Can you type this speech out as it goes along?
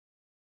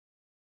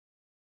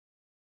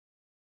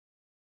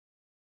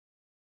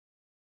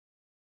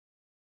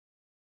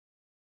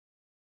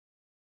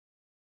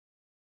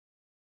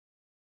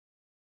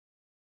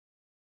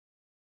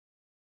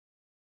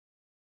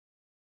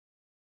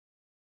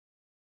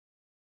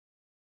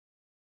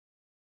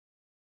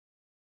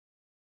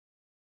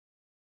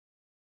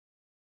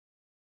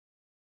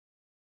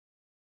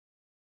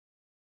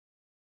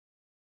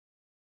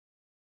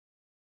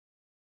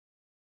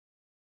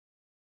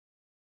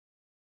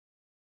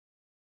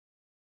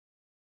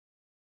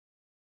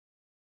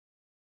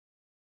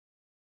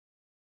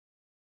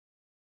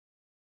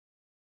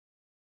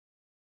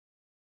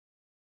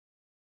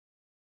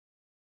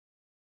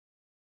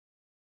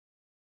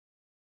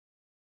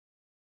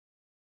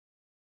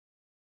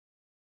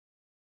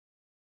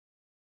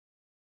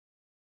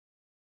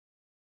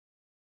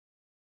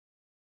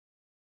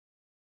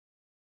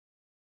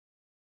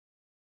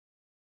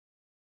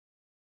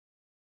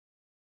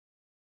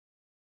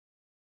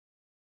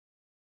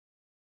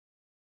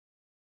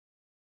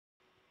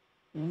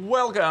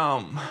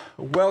Welcome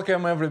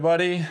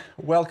everybody.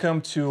 Welcome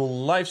to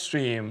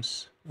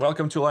Livestreams.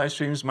 Welcome to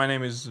Livestreams. My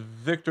name is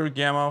Viktor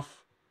Gamov.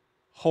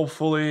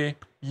 Hopefully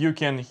you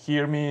can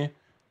hear me.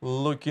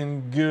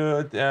 Looking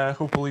good.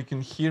 Hopefully you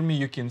can hear me.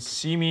 You can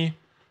see me.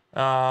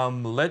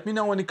 Let me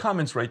know in the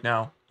comments right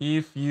now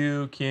if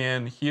you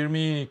can hear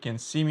me. You can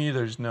see me.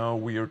 There's no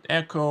weird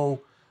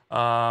echo,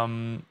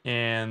 and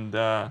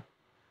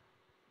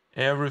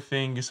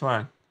everything is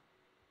fine.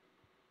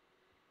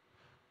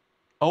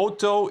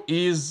 Auto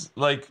is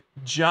like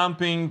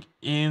jumping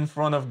in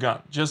front of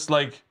gun, just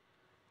like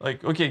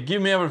okay, give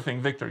me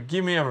everything, Victor,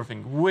 give me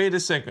everything. Wait a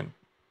second,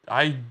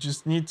 I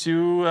just need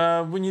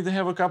to we need to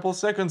have a couple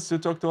seconds to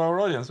talk to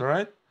our audience. All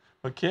right,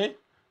 okay,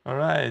 all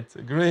right,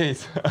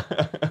 great.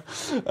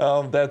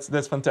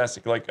 That's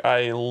fantastic. Like,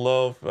 I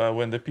love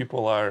when the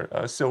people are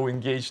so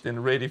engaged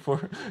and ready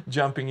for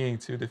jumping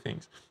into the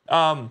things.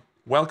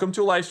 Welcome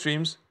to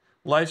Livestreams.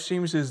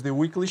 Livestreams is the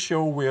weekly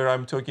show where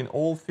I'm talking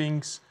all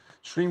things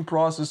stream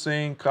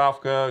processing,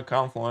 Kafka,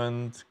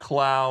 Confluent,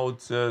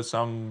 Cloud,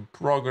 some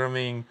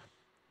programming,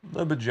 a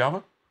little bit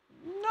Java.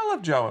 I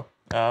love Java.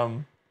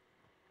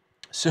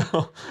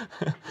 So,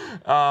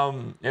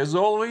 as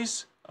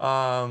always,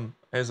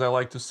 as I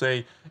like to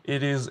say,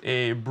 it is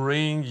a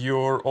bring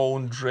your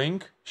own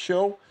drink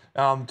show.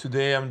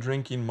 Today I'm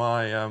drinking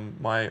my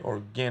my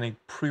organic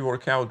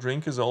pre-workout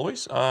drink as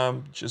always.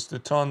 Just a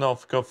ton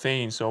of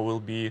caffeine, so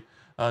we'll be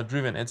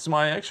driven. It's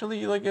my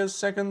actually like a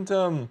second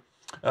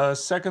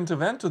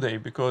event today,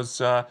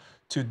 because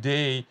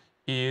today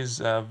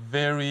is a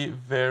very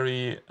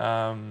very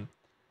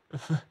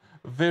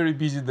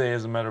busy day.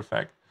 As a matter of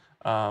fact,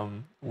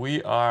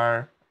 we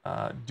are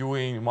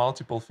doing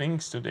multiple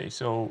things today.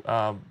 So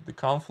the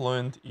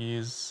Confluent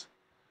is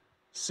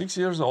 6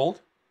 years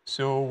old,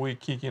 so we're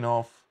kicking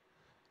off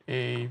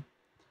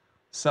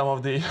some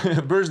of the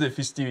birthday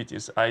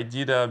festivities. I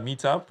did a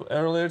meetup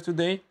earlier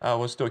today. I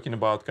was talking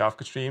about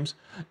Kafka streams,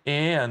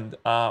 and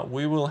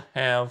we will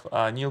have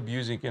Neil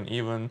Busick and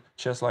even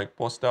just like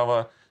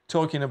Postava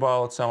talking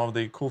about some of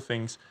the cool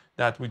things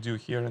that we do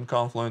here in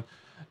Confluent,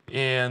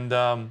 and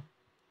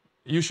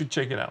you should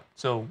check it out.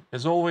 So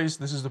as always,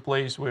 this is the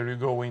place where you're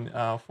going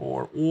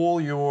for all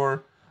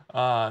your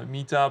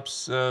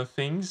meetups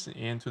things,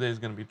 and today is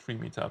going to be 3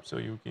 meetups, so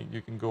you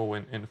can go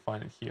and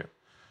find it here.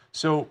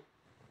 So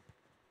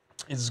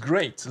it's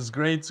great. It's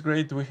great.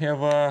 We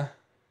have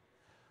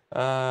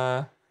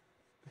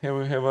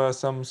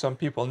some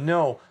people.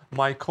 No,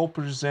 my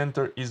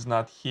co-presenter is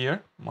not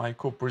here. My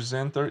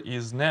co-presenter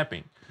is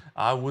napping.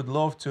 I would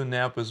love to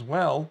nap as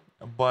well,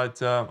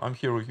 but I'm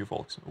here with you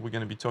folks. We're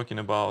gonna be talking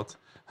about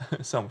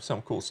some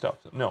cool stuff.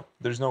 No,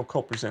 there's no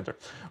co-presenter.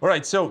 All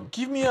right, so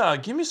give me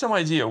some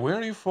idea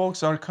where you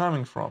folks are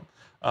coming from.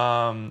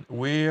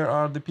 Where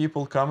are the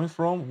people coming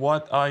from?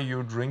 What are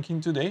you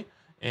drinking today?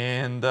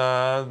 And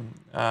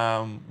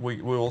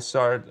we will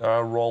start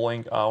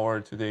rolling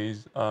our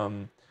today's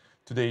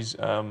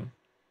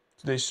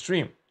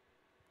stream.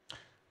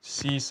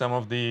 See some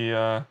of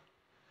the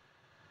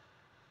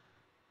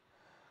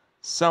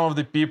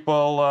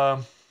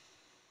people.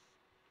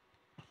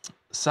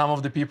 Some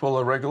of the people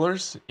are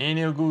regulars.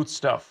 Any good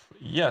stuff?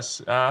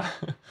 Yes,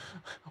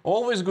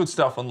 always good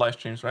stuff on live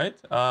streams, right?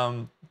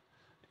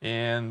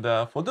 And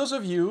for those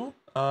of you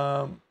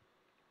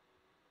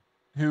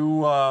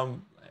who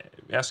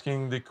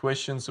asking the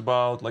questions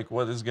about like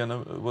what is going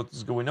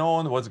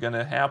on, what's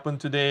gonna happen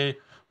today,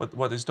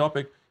 what is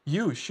topic,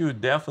 you should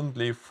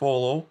definitely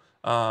follow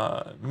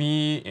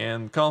me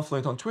and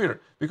Confluent on Twitter,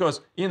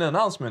 because in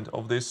announcement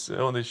of this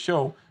on this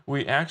show,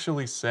 we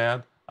actually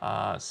said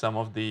some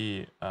of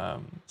the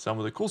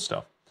cool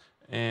stuff,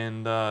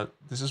 and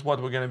this is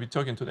what we're gonna be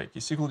talking today.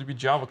 ksqlDB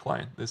Java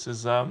client. This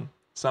is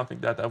something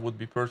that I would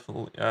be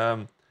personally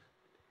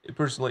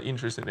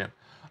interested in.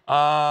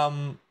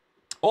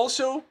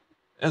 Also,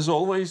 as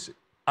always,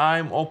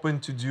 I'm open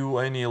to do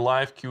any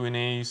live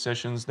Q&A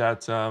sessions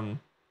that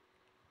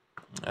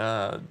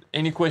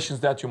any questions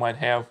that you might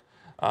have,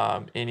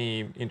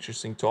 any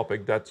interesting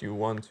topic that you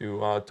want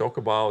to talk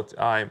about.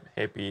 I'm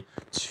happy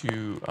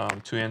to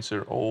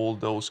answer all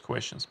those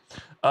questions.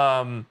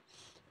 Do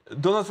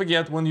not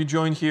forget, when you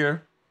join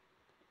here,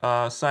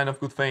 sign up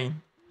good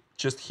thing,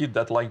 just hit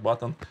that like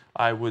button.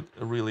 I would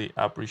really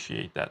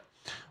appreciate that.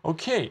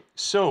 Okay,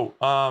 so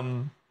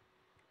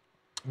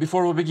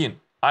before we begin,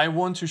 I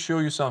want to show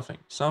you something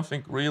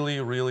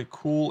really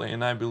cool,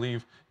 and I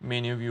believe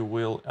many of you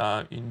will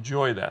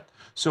enjoy that.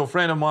 So a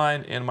friend of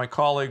mine and my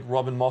colleague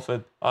Robin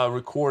Moffat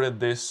recorded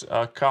this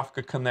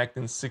Kafka Connect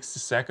in 60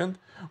 seconds,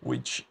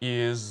 which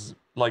is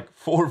like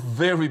for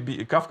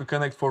Kafka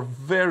Connect for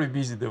very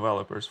busy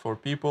developers, for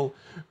people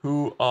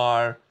who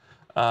are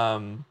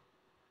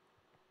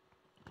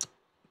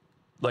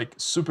like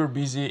super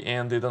busy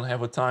and they don't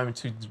have a time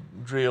to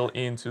drill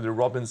into the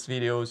Robin's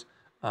videos.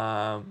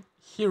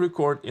 He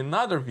recorded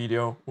another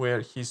video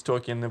where he's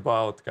talking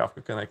about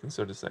Kafka Connect in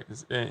 30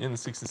 seconds, in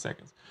 60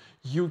 seconds.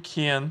 You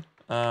can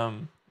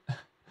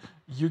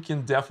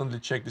definitely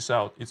check this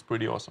out. It's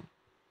pretty awesome.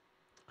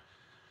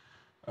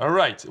 All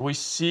right, we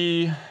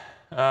see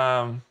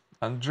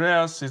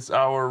Andreas, it's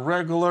our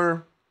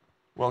regular.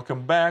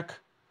 Welcome back.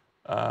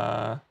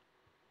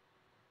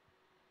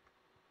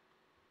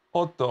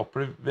 Otto,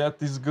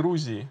 привет из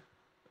Грузии.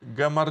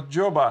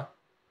 Гамарджоба,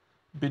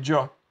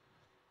 Bijo.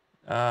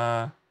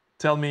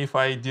 Tell me if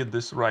I did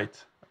this right.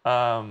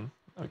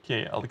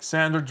 Okay,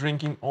 Alexander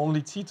drinking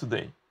only tea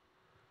today.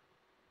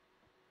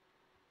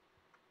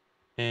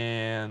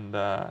 And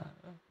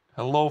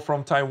hello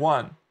from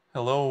Taiwan.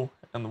 Hello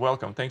and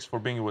welcome. Thanks for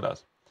being with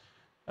us.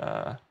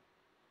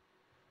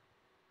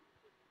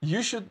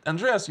 You should,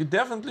 Andreas, you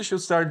definitely should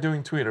start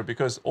doing Twitter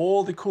because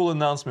all the cool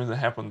announcements that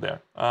happen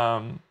there.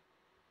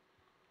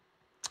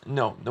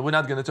 No, we're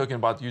not going to be talking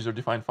about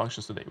user-defined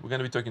functions today. We're going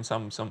to be talking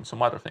some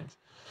other things.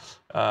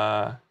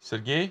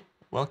 Sergey,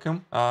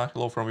 welcome.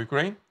 Hello from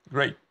Ukraine.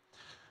 Great.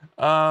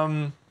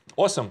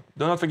 Awesome.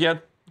 Do not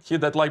forget,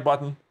 hit that like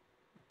button.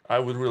 I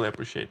would really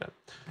appreciate that.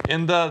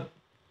 And all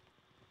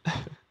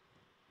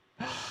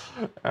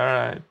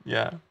right,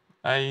 yeah.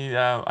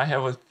 I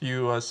have a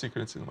few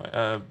secrets in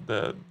my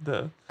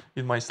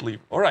in my sleep.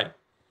 All right.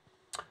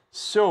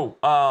 So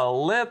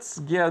let's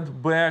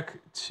get back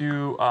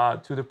to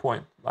the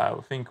point. I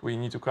think we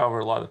need to cover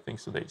a lot of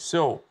things today.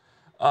 So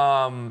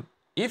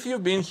if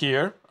you've been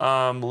here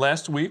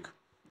last week,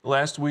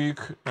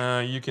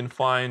 you can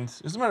find,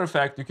 as a matter of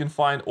fact, you can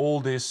find all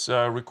these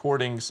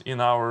recordings in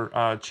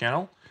our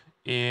channel.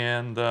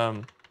 And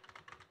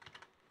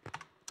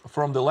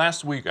from the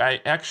last week,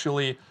 I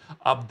actually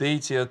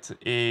updated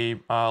a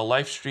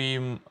live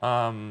stream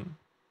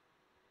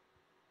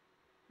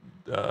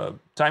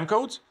time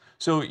codes.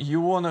 So if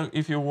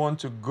you want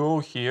to go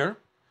here,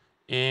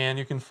 and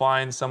you can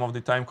find some of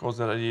the time codes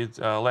that I did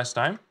last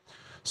time.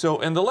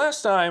 So in the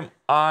last time,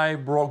 I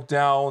broke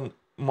down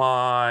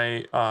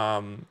my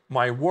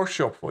my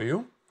workshop for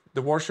you,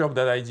 the workshop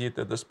that I did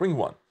at the Spring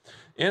one.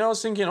 And I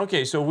was thinking,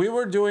 okay, so we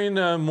were doing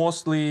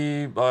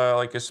mostly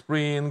like a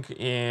Spring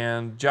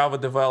and Java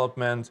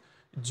development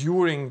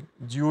during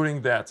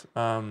that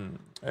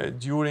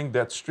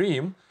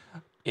stream.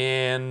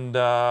 And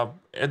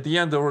at the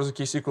end, there was a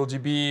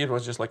ksqlDB. It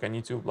was just like I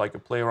need to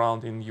play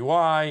around in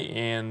UI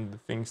and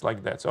things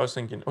like that. So I was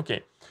thinking,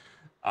 okay,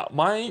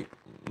 my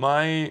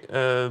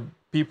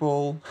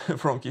people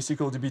from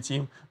ksqlDB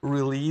team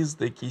released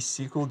the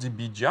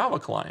ksqlDB Java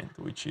client,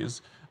 which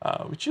is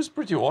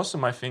pretty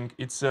awesome. I think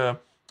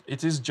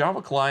it is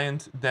Java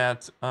client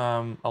that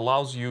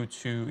allows you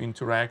to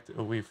interact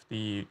with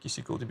the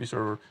ksqlDB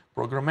server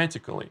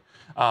programmatically.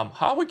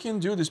 How we can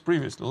do this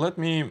previously? Let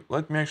me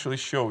actually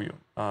show you.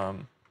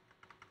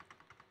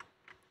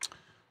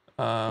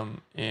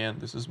 And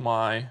this is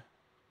my.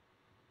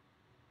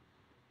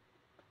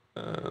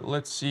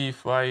 Let's see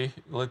if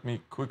let me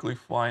quickly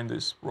find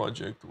this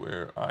project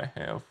where I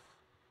have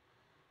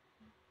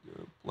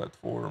the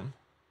platform.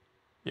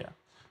 Yeah.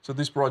 So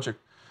this project.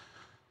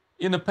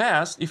 In the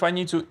past, if I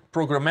need to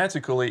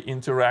programmatically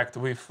interact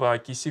with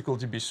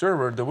ksqlDB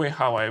server, the way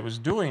how I was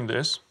doing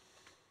this,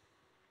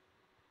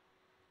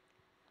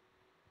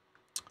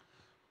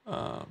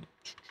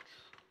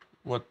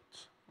 what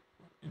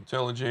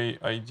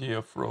IntelliJ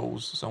idea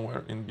froze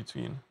somewhere in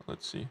between.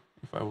 Let's see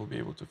if I will be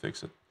able to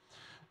fix it.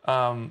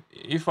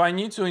 If I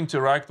need to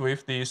interact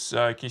with this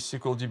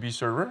ksqlDB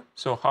server,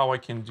 so how I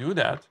can do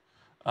that,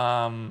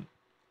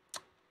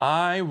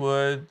 I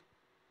would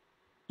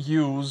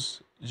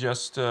use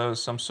just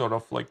some sort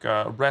of like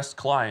a REST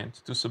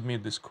client to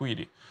submit this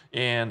query.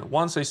 And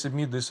once I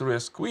submit this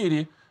REST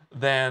query,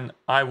 then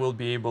I will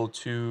be able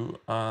to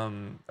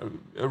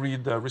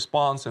read the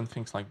response and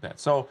things like that.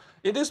 So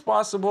it is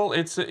possible.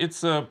 It's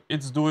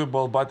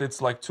doable, but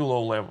it's like too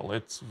low level.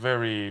 It's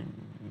very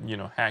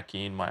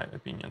hacky in my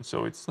opinion.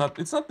 So it's not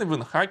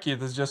even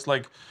hacky. It's just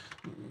like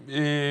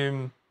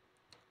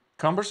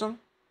cumbersome,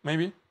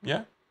 maybe.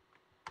 Yeah,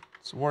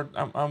 it's a word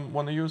I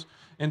want to use.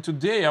 And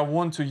today I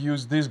want to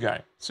use this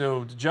guy.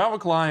 So the Java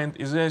client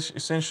is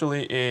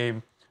essentially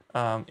a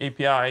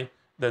API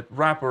that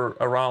wrapper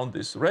around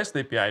this REST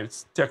API.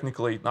 It's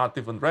technically not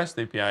even REST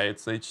API.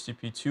 It's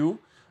HTTP2,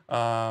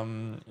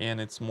 and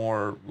it's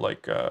more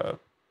like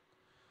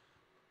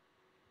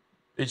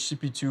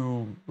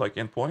HTTP2 like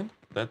endpoint.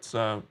 That's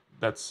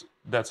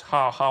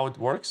how it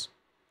works.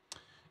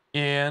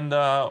 And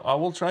I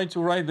will try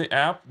to write the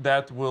app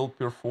that will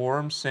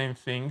perform same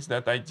things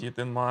that I did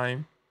in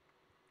my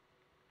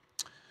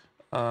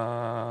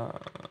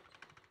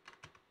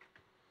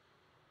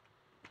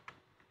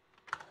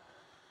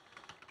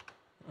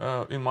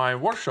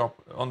workshop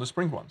on the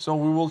Spring one. So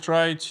we will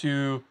try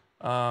to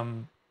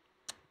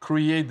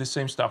create the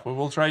same stuff. We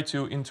will try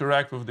to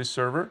interact with the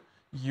server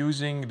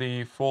using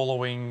the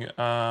following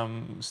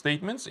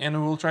statements, and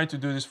we will try to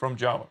do this from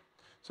Java.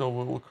 So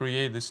we will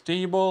create this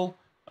table,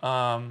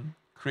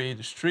 create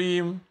a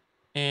stream,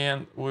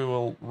 and we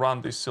will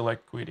run this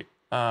select query.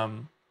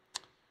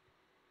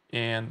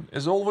 And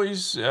as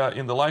always,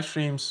 in the live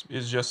streams,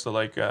 it's just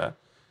like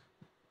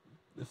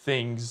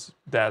things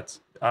that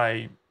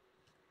I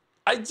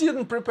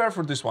didn't prepare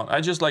for this one.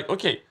 I just like,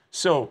 okay,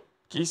 so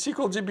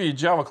ksqlDB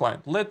Java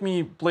client, let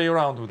me play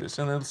around with this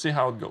and let's see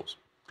how it goes.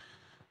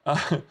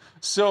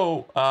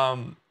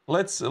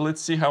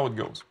 let's see how it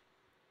goes.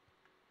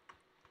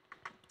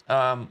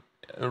 A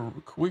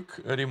quick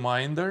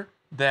reminder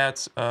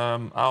that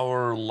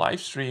our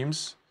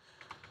Livestreams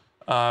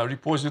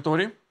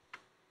repository,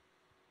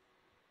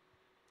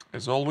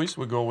 as always,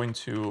 we go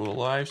into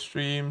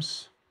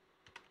Livestreams.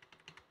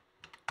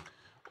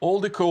 All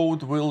the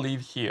code will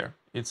live here.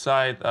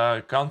 Inside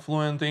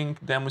Confluent Inc.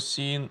 demo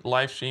scene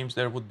Livestreams,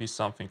 there would be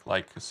something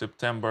like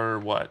September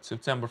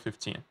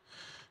 15.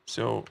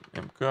 So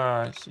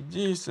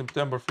mkcd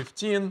September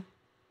 15.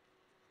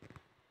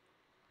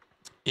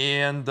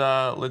 And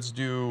let's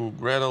do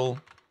Gradle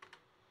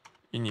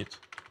init.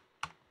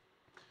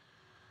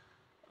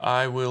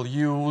 I will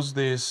use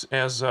this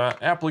as an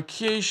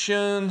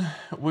application.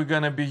 We're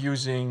gonna be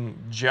using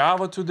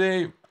Java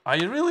today. I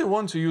really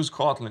want to use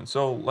Kotlin,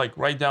 so like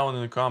write down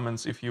in the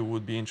comments if you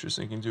would be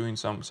interested in doing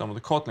some of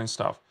the Kotlin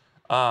stuff.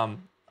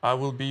 I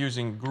will be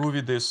using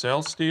Groovy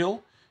DSL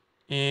still,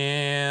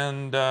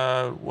 and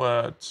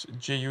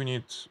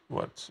JUnit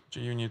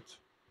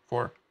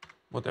 4,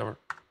 whatever,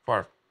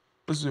 5.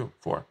 Let's do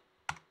 4.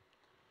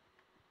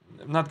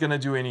 I'm not gonna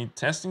do any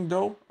testing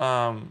though.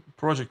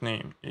 Project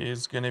name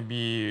is gonna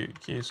be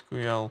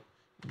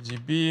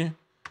ksqlDB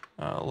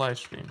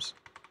Livestreams.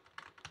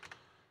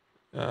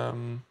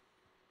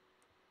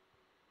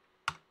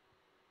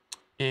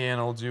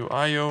 And I'll do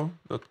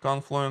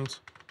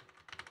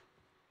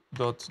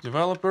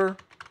io.confluent.developer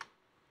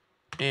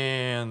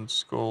and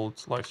it's called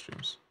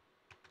Livestreams.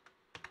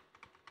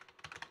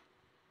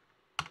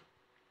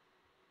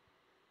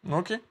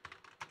 Okay.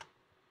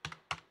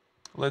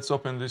 Let's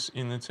open this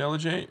in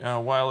IntelliJ.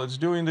 While it's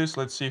doing this,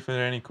 let's see if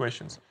there are any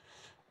questions.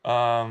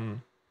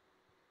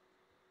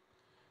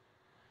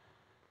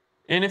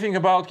 Anything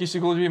about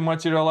ksqlDB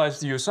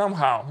materialized view?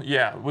 Somehow,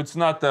 yeah. It's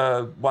not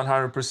a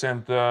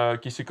 100%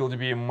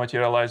 ksqlDB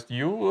materialized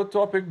view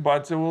topic,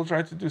 but we'll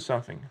try to do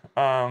something.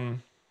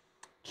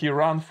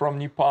 Kiran from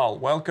Nepal,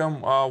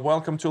 welcome,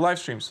 welcome to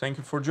Livestreams. Thank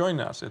you for joining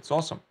us. It's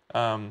awesome.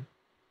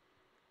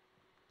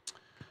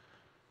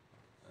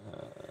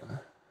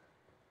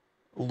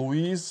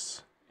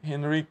 Luis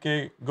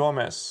Henrique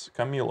Gomez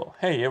Camilo.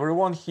 Hey,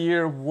 everyone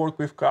here work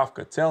with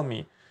Kafka. Tell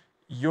me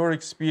your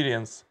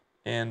experience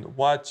and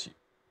what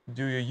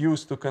do you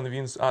use to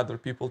convince other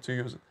people to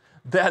use it?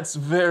 That's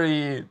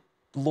very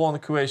long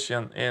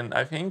question, and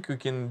I think we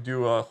can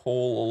do a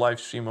whole live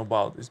stream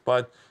about this.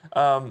 But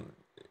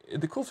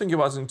the cool thing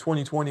about in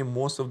 2020,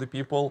 most of the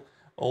people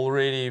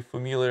already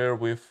familiar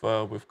with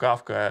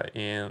Kafka,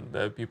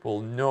 and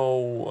people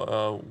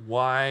know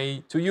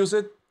why to use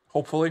it.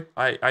 Hopefully,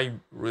 I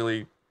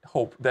really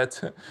hope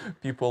that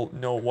people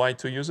know why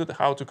to use it,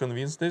 how to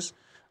convince this.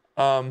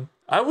 I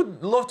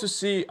would love to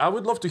see. I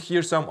would love to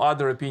hear some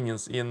other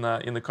opinions in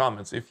the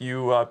comments. If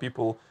you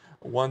people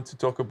want to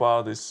talk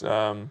about this,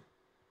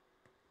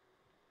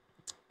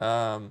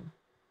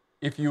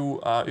 if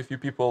you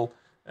people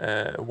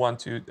want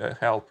to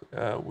help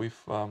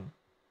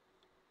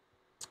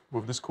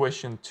with this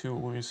question to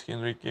Luis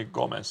Henrique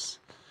Gomez.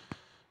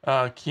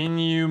 Can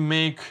you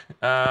make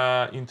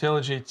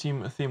IntelliJ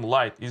theme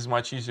light? Is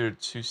much easier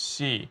to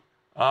see.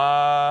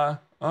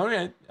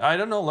 Okay, I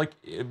don't know. Like,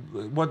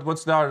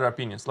 what's the other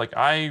opinions? Like,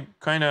 I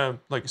kind of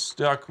like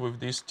stuck with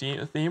this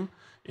theme,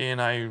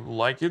 and I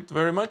like it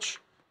very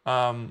much.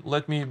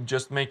 Let me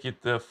just make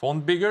it the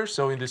font bigger.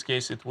 So in this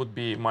case, it would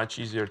be much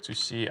easier to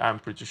see. I'm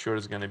pretty sure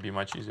it's going to be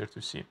much easier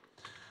to see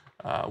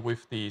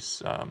with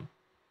this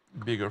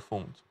bigger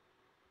font.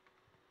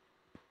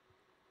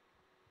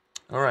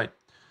 All right.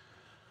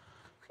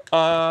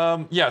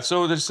 Yeah,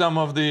 so there's some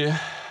of the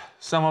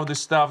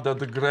stuff that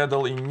the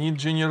Gradle init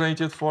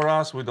generated for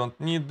us. We don't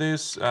need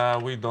this.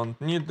 We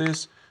don't need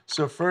this.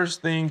 So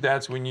first thing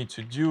that we need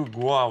to do,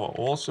 Guava.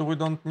 Also, we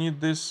don't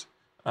need this.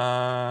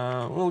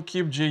 We'll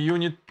keep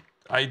JUnit.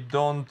 I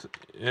don't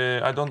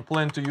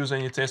plan to use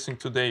any testing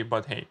today,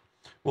 but hey,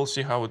 we'll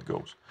see how it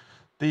goes.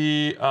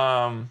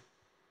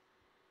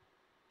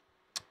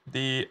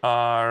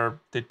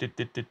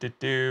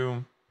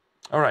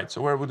 All right.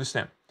 So where would we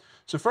stand?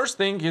 So first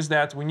thing is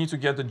that we need to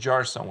get the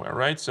jar somewhere,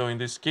 right? So in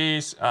this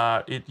case,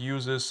 it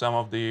uses some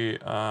of the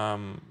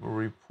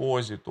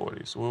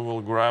repositories. We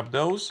will grab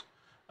those,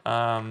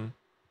 and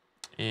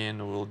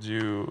we'll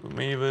do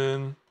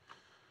Maven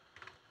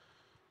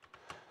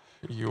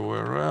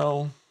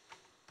URL.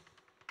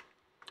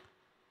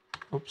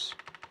 Oops.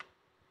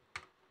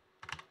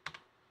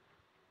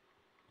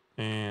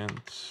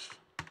 And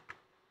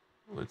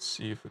let's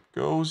see if it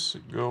goes.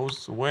 It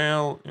goes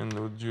well, and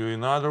we'll do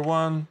another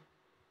one.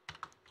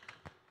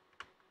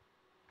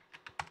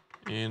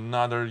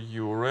 Another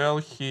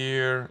URL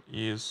here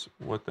is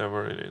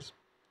whatever it is.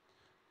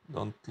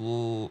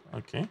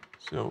 Okay,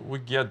 so we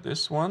get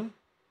this one.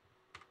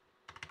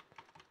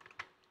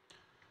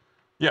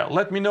 Yeah,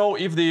 let me know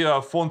if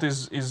the font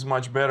is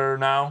much better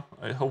now.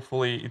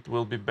 Hopefully it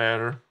will be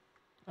better.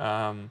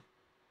 And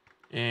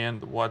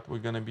what we're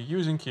gonna be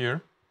using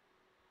here.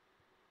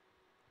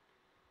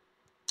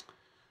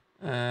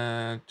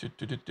 IO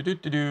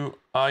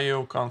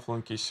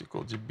Confluent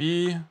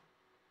ksqlDB.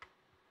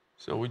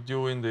 So we're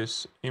doing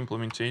this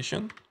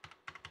implementation.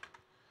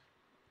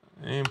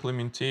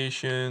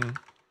 implementation,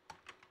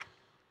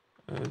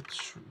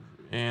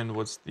 and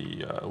what's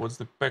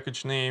the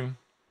package name?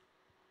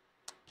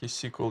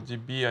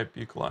 ksqlDB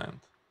IP client,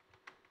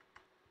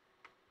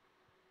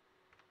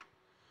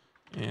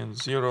 and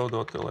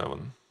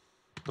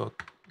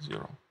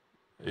 0.11.0,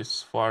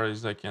 as far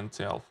as I can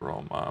tell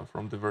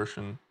from the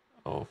version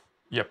of,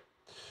 yep.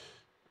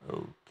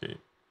 Okay,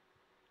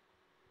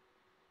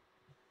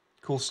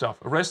 cool stuff.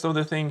 The rest of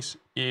the things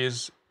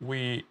is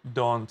we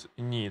don't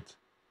need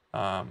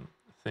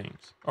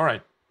things. All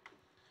right,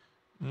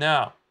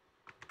 now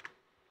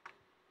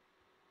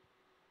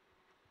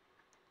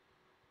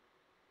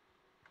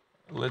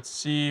let's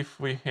see if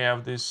we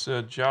have this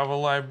Java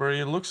library.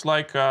 It looks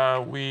like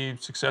we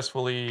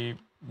successfully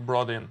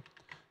brought in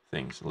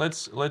things.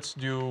 Let's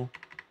do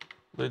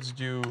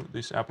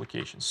this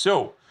application.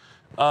 So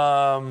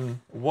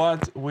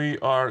what we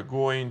are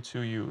going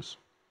to use.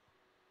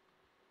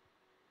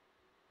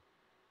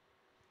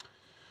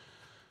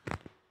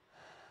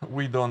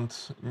 We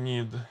don't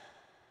need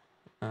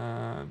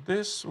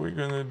this. We're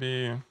gonna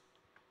be,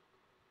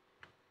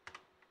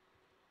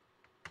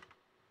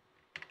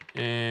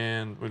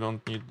 and we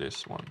don't need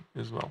this one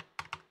as well.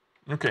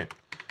 Okay,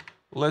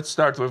 let's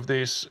start with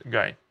this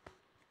guy.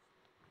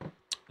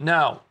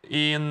 Now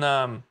in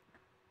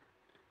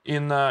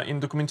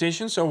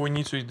documentation, so we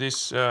need to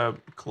this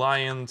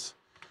client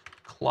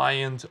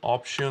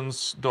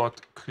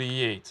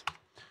options.create.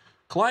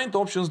 Client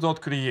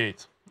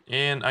options.create,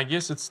 and I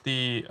guess it's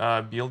the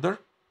builder.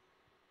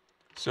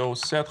 So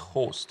set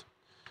host.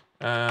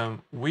 I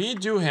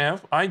do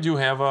have I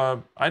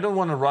don't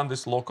want to run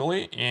this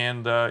locally,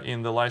 and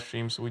in the live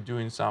streams we're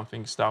doing stuff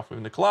in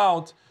the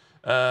cloud.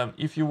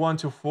 If you want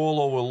to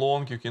follow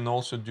along, you can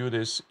also do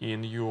this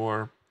in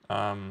your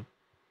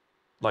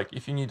like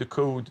if you need the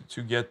code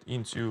to get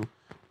into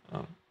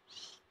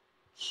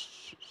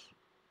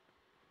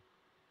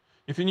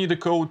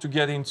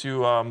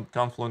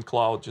Confluent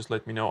Cloud, just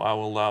let me know. I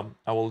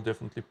will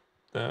definitely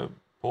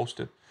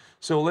post it.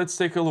 So let's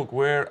take a look.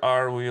 Where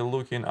are we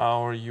looking?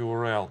 Our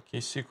URL,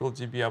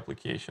 ksqlDB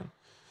application,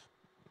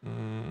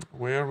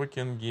 where we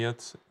can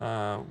get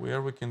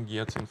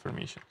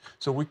information.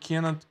 So we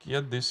cannot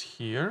get this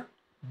here,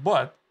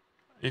 but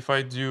if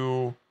I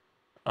do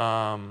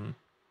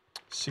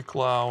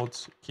cloud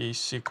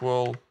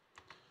ksql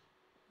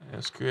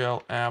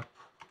SQL app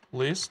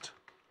list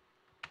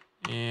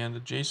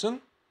and JSON.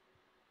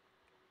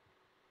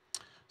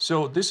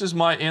 So this is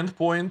my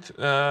endpoint,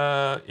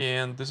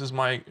 and this is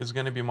it's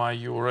going to be my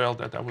URL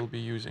that I will be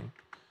using.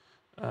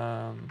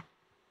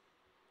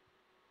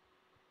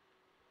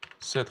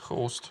 Set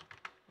host,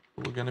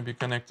 we're going to be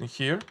connecting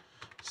here.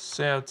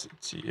 Set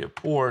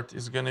port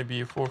is going to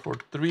be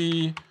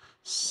 443.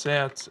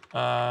 Set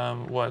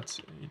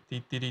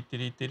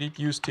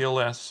use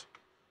TLS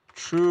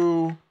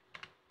true,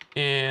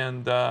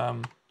 and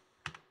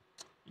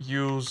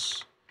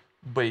use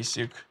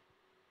basic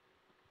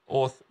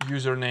auth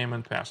username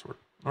and password.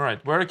 All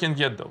right, where I can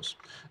get those?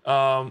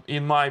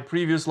 In my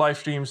previous live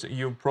streams,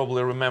 you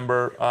probably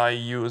remember I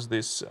used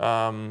this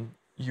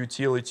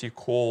utility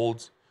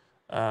called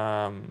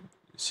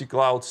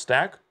ksqlDB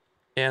stack,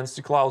 and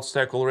ksqlDB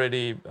stack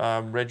already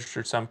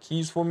registered some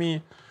keys for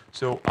me.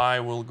 So I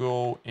will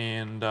go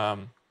and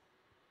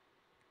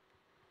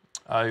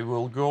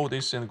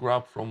this and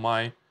grab from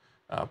my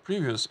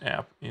previous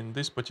app. In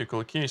this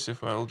particular case,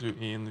 if I'll do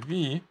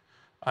env,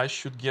 I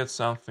should get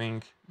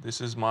something.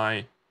 This is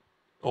my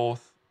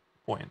auth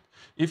point.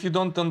 If you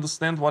don't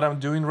understand what I'm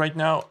doing right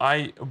now,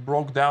 I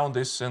broke down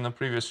this in a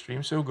previous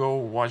stream, so go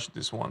watch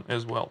this one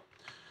as well.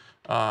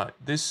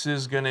 This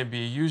is gonna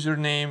be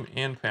username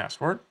and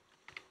password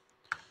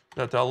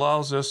that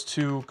allows us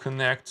to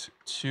connect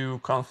to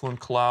Confluent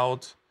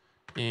Cloud,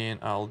 and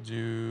I'll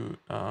do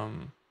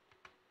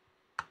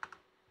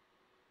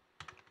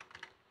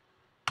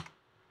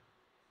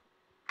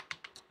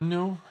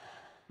no,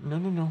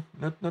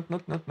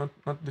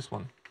 not this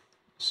one.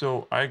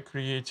 So I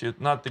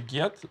created not the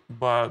get,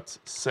 but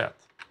set.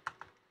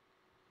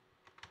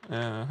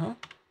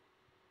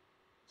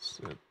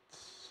 Set.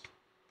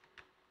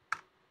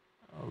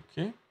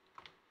 Okay.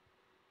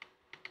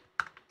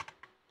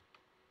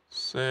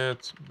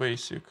 Set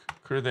basic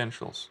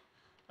credentials,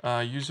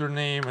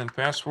 username and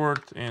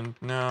password, and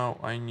now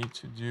I need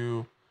to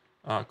do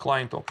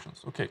client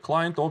options. Okay,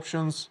 client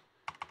options,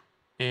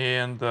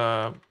 and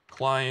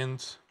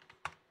client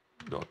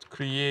dot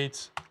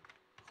create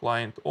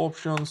client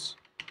options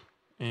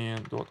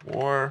and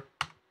 .var,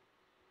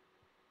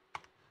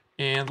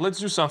 and let's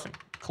do something.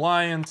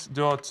 Client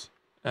dot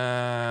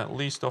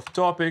list of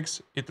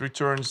topics. It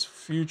returns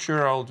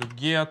future. I'll do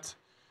get,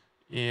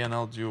 and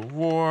I'll do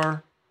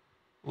var.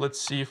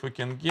 Let's see if we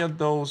can get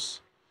those.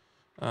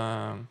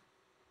 Let's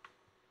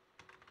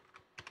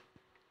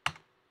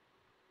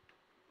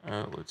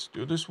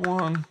do this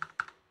one.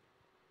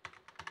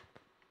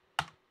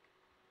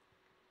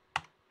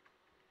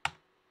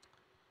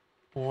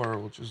 Or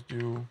we'll just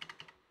do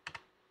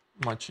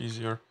much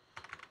easier.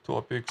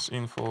 Topics,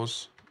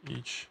 infos,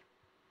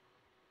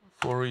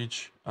 for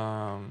each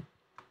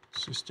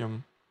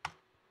system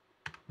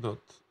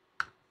dot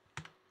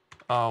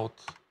out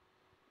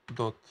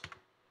dot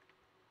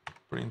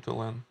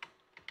println.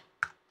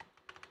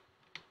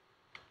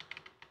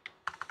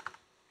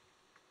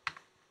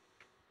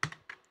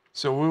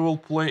 So we will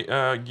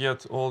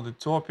get all the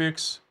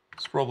topics.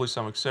 It's probably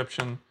some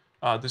exception.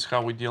 This is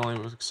how we're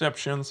dealing with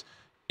exceptions.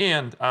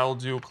 And I'll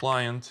do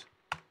client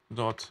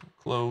dot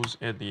close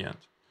at the end.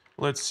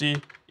 Let's see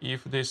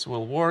if this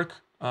will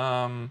work.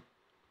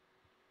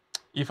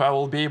 If I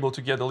will be able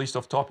to get a list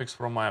of topics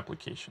from my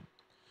application.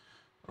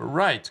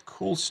 Right,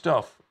 cool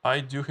stuff. I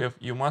do have,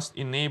 you must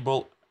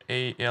enable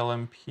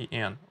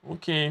ALMPN.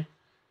 Okay,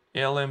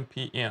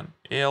 LMPN,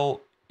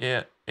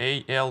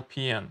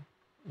 ALPN,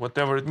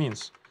 whatever it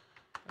means.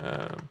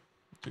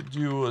 To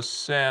do a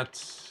set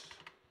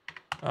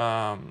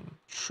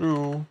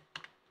true.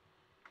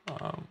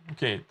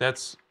 Okay,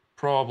 that's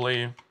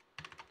probably,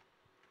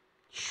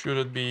 should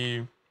it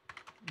be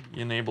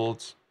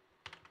enabled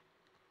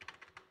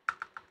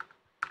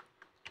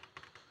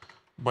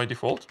by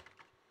default?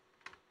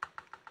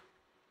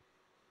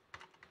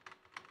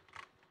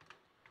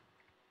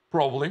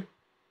 Probably.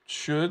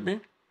 Should it be?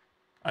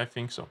 I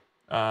think so.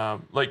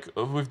 Like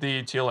with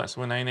the TLS,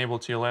 when I enable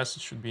TLS,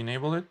 it should be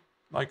enabled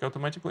like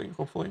automatically,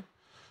 hopefully.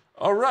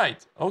 All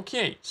right,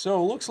 okay,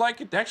 so looks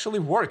like it actually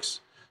works.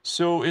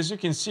 So as you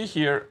can see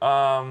here,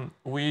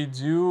 we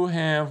do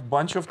have a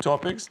bunch of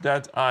topics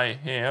that I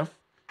have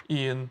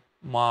in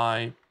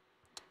my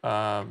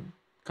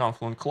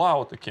Confluent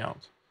Cloud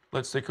account.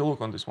 Let's take a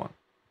look on this one.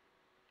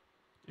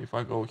 If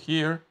I go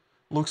here,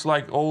 looks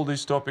like all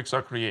these topics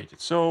are created.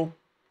 So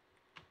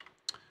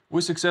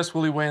we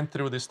successfully went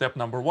through the step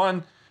number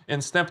 1.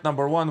 And step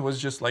number 1 was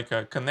just like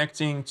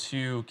connecting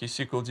to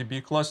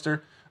ksqlDB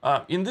cluster.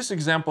 In this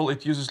example,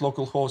 it uses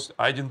localhost.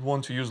 I didn't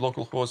want to use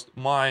localhost.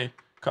 My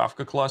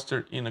Kafka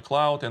cluster in the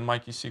cloud and my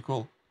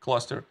ksql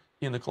cluster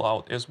in the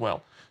cloud as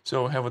well.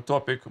 So I have a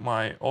topic,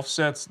 my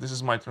offsets. This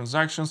is my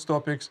transactions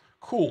topics.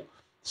 Cool.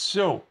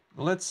 So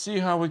let's see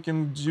how we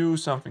can do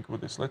something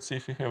with this. Let's see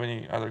if you have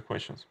any other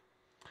questions.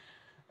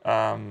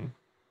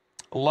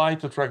 Lie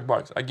to track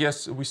bugs. I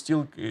guess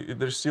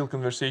there's still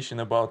conversation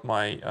about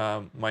my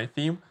my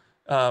theme.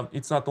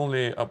 It's not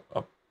only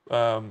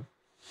a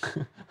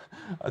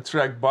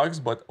track bugs,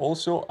 but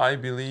also I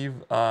believe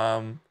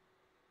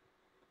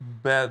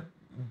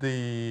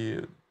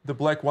the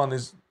black one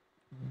is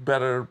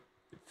better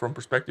from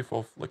perspective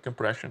of like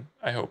compression,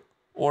 I hope,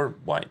 or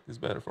white is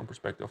better from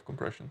perspective of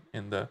compression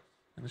in the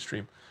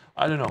stream.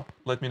 I don't know.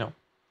 Let me know.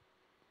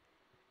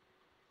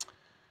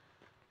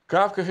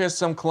 Kafka has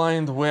some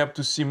client web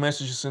to see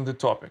messages in the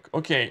topic.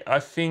 Okay, I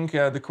think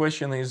the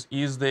question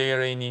is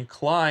there any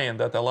client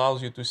that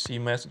allows you to see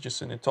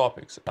messages in the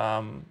topics?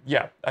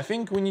 Yeah, I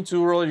think we need to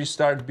already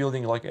start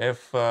building like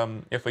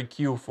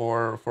FAQ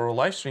for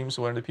live streams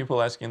where the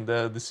people asking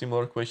the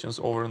similar questions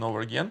over and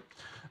over again.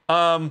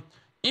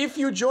 If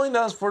you joined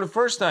us for the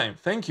first time,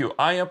 thank you.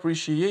 I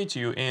appreciate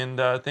you, and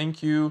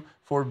thank you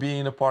for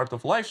being a part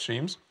of live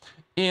streams.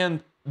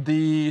 And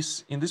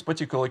in this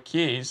particular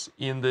case,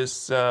 in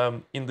this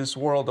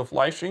world of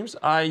live streams,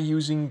 I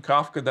using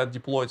Kafka that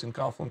deploys in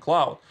Confluent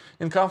Cloud.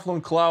 And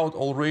Confluent Cloud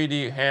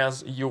already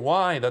has a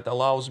UI that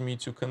allows me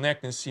to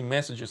connect and see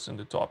messages in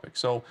the topic.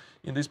 So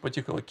in this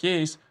particular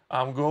case,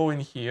 I'm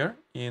going here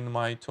in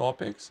my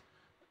topics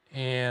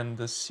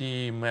and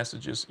see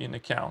messages in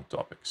account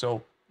topic. So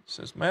it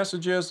says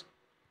messages.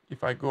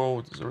 If I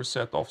go to the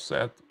reset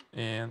offset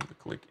and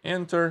click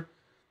enter,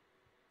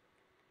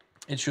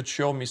 it should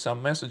show me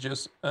some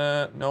messages.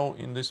 No,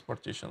 in this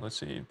partition. Let's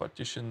see, in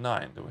partition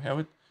 9. Do we have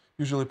it?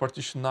 Usually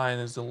partition 9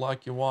 is the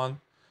lucky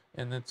one,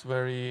 and it's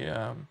very...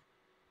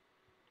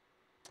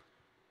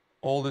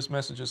 all these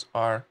messages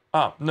are...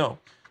 no.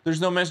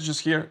 There's no messages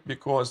here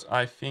because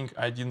I think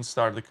I didn't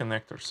start the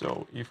connector.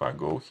 So if I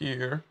go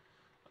here,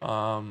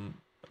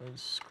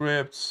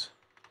 scripts,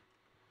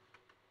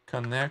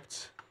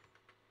 connect,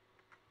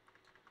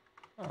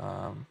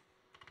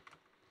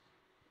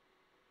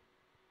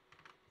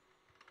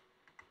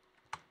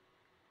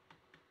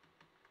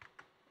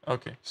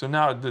 okay, so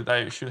now that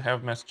I should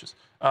have messages.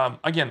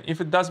 Again,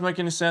 if it does make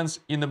any sense,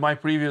 in my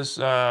previous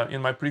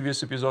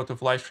episode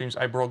of live streams,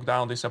 I broke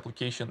down this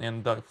application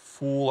and the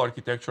full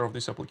architecture of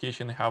this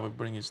application and how it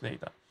brings its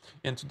data.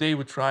 And today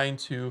we're trying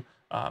to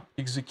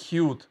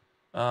execute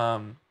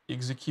the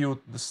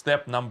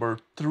step number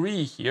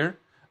 3 here,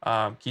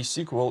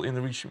 ksql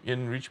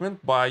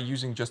enrichment, by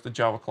using just the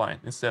Java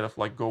client instead of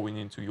like going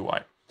into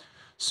UI.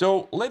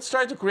 So let's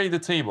try to create a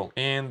table.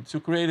 And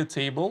to create a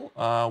table,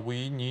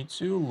 we need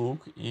to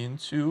look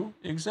into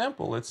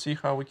example. Let's see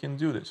how we can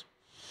do this.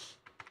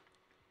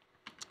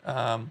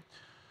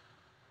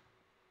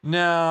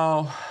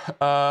 Now,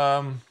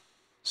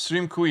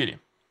 stream query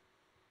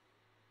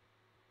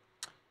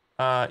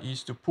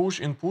is to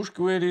push in push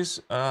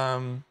queries.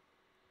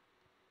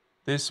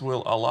 This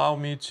will allow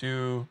me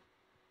to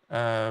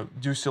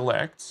do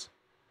selects.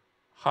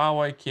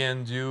 How I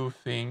can do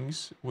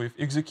things with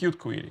execute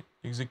query.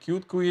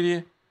 Execute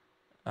query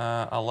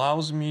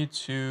allows me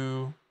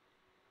to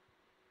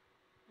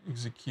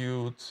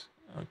execute,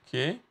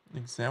 okay,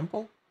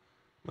 example.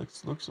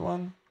 looks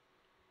one.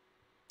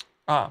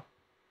 Ah,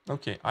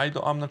 okay.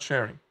 I'm not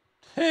sharing.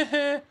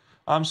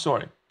 I'm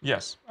sorry.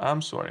 Yes,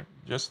 I'm sorry.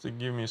 Just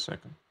give me a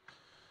second.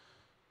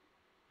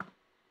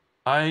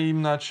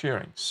 I'm not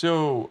sharing.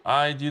 So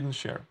I didn't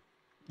share.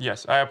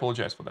 Yes, I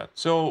apologize for that.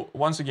 So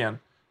once again,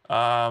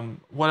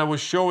 what I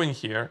was showing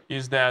here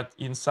is that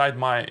inside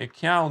my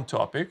account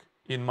topic,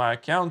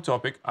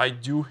 I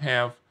do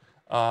have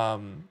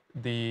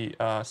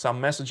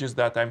some messages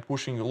that I'm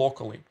pushing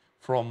locally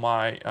from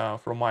my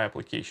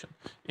application.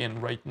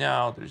 And right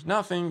now there's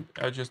nothing.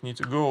 I just need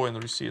to go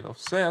and receive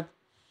offset,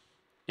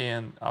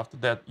 and after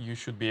that you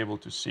should be able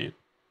to see it.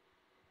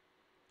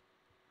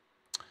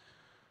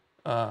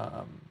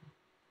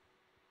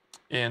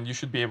 And you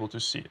should be able to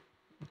see it.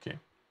 Okay.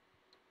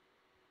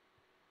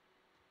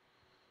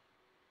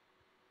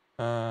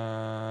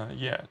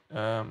 Yeah.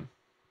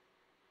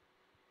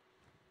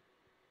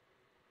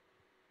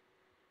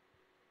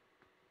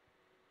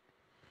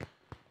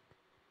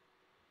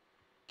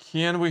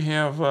 Can we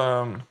have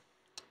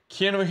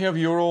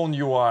your own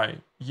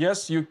UI?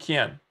 Yes, you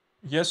can.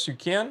 Yes, you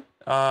can.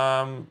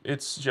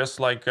 It's just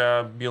like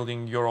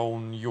building your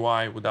own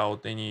UI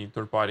without any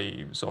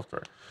third-party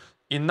software.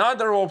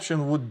 Another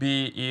option would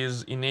be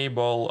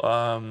enable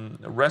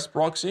REST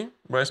proxy.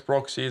 REST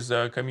proxy is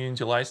a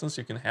community license.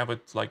 You can have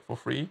it like for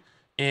free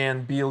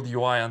and build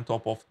UI on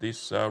top of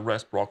this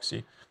REST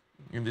proxy.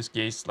 In this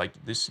case, like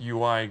this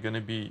UI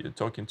gonna be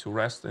talking to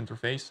REST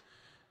interface,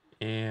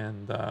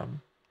 and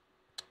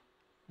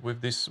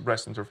with this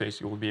REST interface,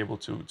 you will be able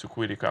to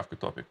query Kafka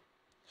topic.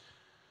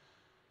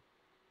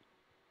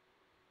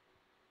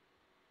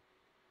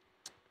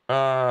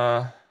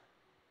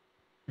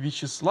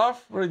 Vyacheslav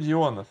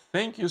Rodionov,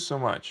 thank you so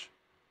much.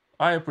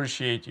 I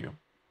appreciate you.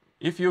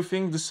 If you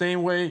think the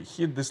same way,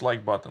 hit this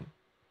like button.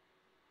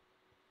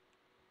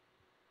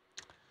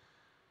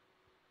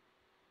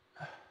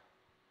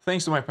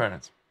 Thanks to my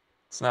parents.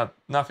 It's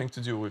nothing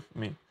to do with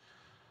me.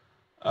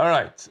 All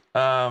right,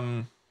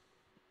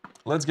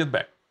 let's get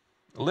back.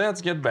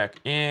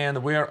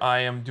 And where I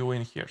am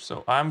doing here.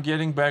 So I'm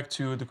getting back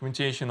to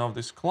documentation of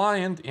this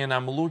client, and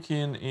I'm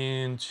looking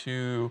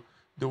into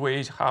the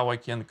ways how I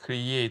can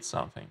create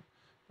something.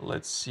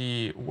 Let's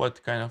see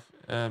what kind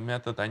of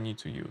method I need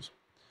to use.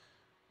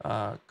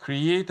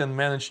 Create and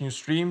manage new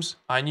streams.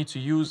 I need to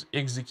use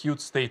execute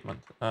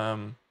statement.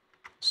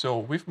 So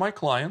with my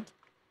client,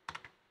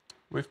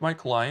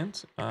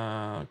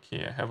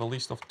 okay, I have a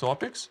list of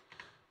topics.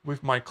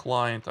 With my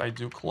client, I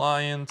do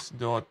client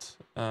dot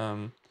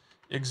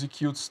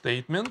execute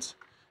statement,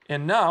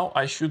 and now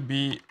I should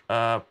be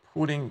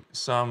putting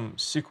some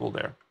SQL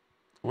there,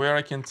 where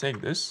I can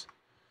take this.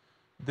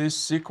 This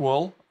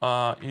SQL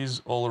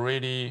is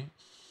already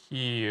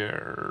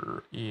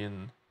here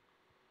in.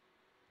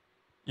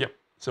 Yep.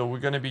 So we're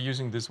gonna be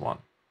using this one.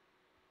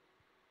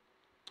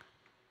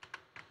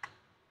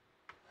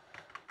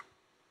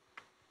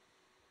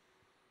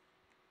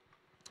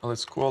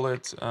 Let's call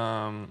it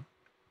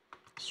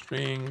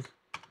string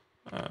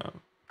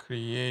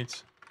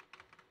create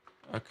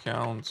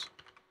account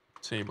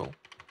table.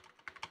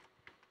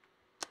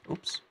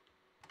 Oops.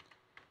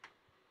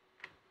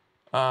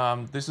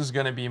 This is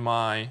gonna be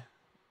my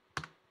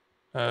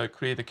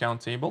create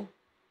account table.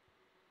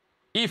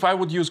 If I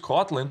would use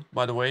Kotlin,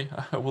 by the way,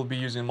 I will be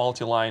using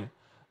multi-line.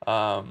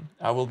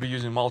 I will be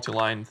using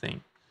multi-line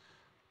thing.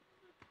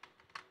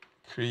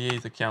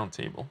 Create account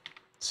table.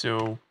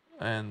 So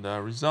and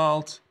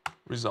result,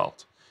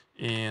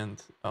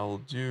 and I'll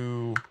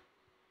do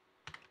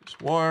this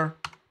war.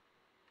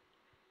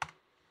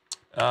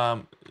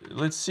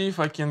 Let's see if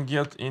I can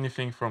get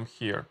anything from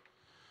here.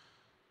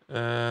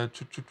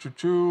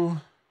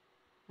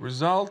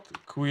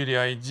 Result query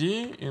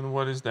ID, and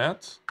what is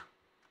that?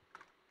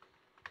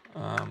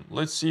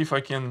 Let's see if I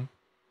can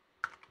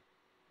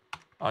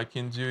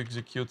do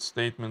execute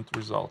statement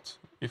result.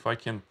 If I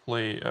can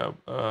play,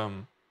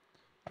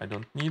 I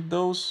don't need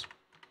those.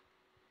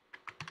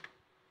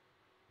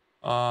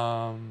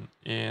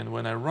 And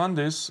when I run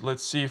this,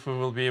 let's see if we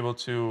will be able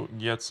to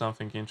get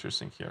something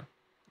interesting here.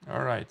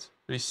 All right,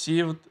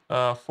 received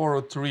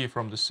 403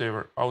 from the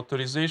server.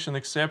 Authorization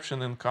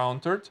exception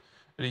encountered.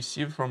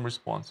 Received from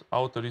response.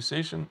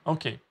 Authorization.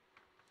 Okay.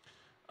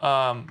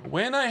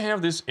 When I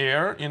have this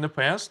error in the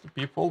past,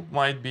 people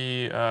might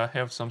be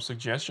have some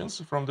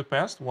suggestions from the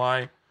past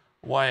why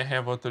I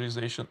have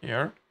authorization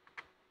error.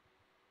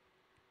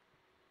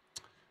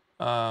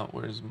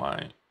 Where is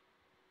my?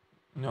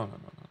 No.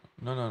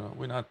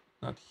 We're not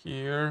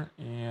here.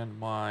 And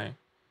my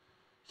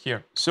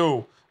here.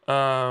 So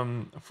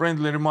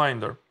friendly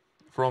reminder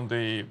from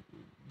the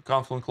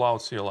Confluent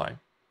Cloud CLI.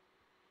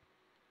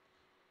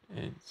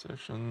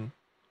 Session.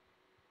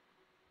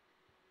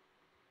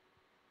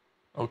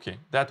 Okay,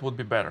 that would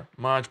be better,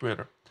 much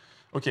better.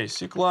 Okay,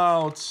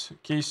 cloud,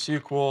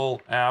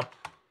 ksql app,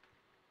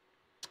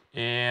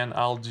 and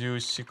I'll do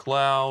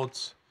cloud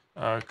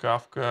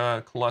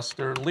Kafka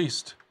cluster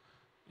list.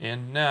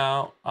 And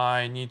now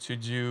I need to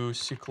do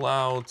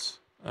cloud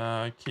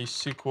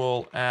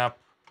ksql app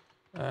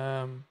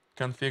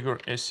configure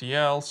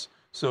SELs.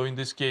 So in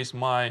this case,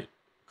 my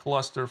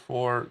cluster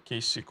for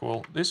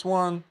ksql, this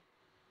one.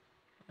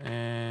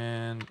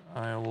 And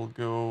I will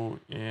go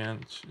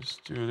and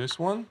just do this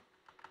one.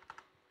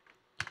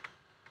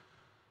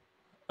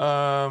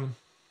 And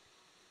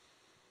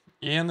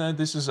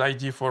this is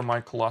ID for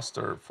my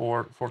cluster,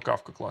 for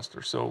Kafka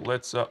cluster. So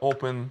let's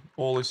open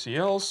all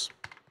ECLs.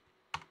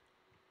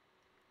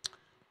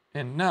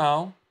 And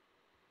now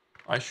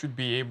I should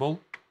be able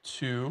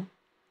to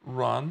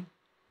run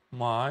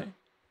my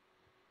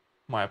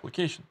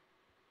application.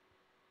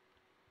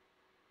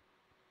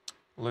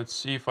 Let's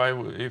see if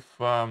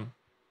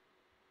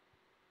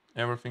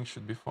everything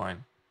should be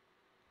fine.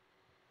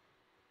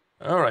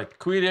 All right,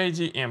 query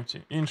ID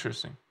empty.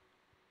 Interesting.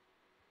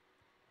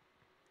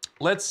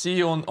 Let's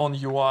see on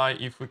UI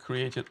if we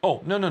created.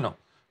 Oh, no.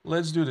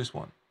 Let's do this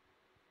one.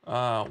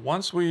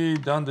 Once we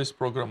done this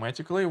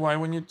programmatically, why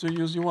we need to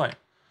use UI?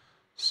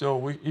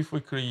 So if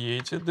we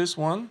created this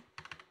one,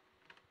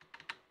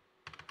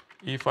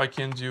 if I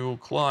can do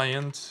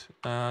client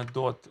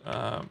dot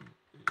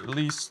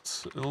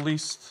list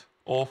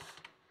of,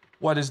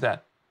 what is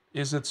that?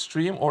 Is it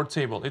stream or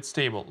table? It's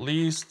table.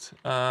 List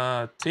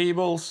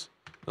tables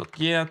dot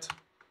get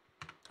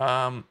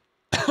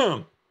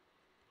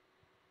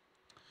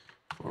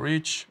for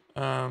each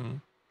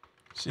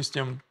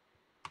system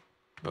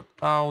dot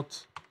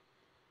out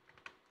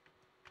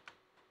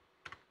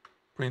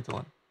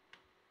println.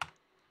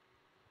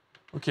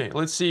 Okay,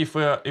 let's see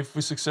if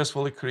we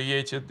successfully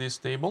created this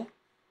table.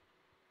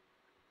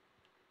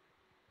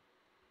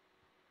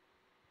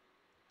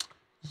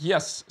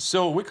 Yes,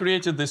 so we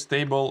created this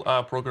table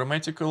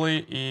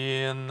programmatically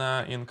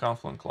in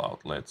Confluent Cloud.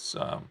 Let's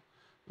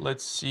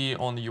see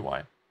on the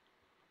UI.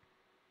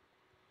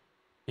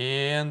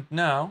 And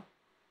now,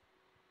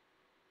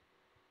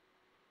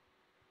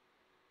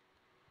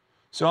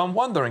 so I'm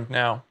wondering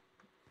now,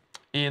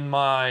 in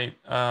my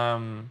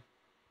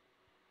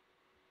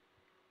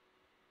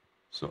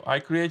so I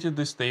created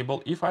this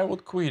table. If I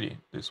would query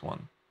this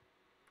one,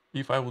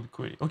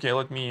 okay,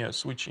 let me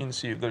switch in,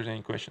 see if there's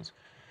any questions.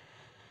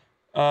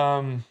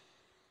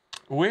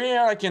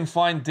 Where I can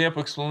find depth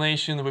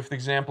explanation with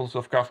examples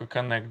of Kafka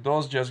Connect?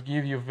 Those just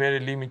give you very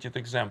limited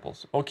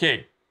examples.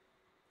 Okay,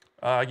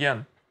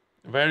 again,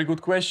 very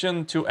good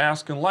question to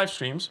ask in live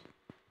streams.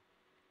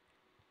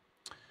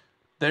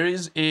 There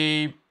is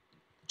a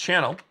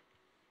channel,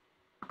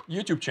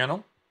 YouTube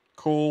channel,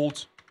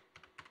 called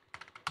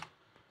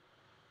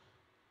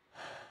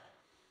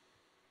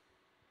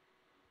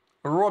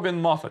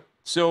Robin Moffat.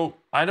 So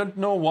I don't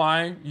know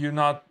why you're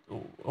not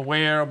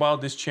aware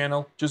about this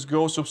channel. Just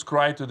go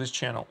subscribe to this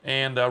channel.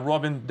 And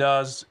Robin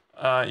does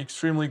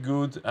extremely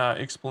good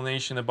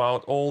explanation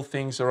about all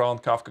things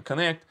around Kafka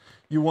Connect.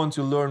 You want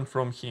to learn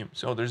from him.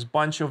 So there's a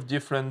bunch of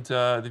different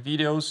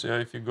videos.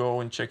 If you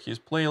go and check his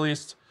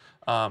playlist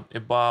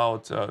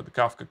about the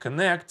Kafka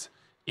Connect,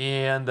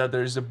 and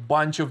there's a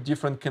bunch of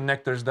different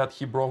connectors that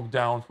he broke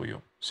down for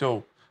you.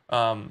 So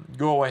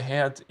go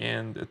ahead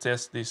and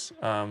test this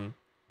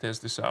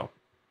out.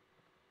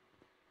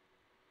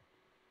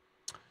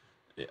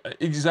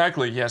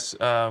 Exactly, yes.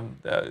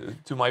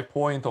 To my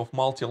point of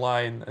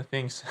multi-line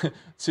things,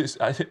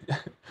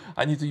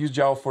 I need to use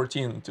Java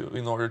 14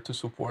 in order to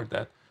support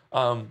that.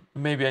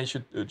 Maybe I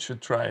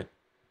should try it.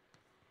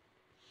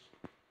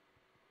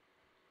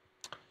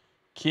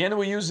 Can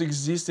we use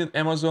existing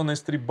Amazon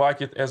S3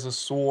 bucket as a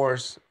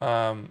source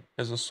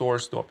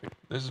topic?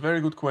 This is a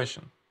very good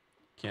question.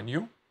 Can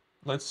you?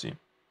 Let's see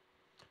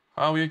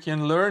how you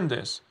can learn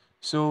this.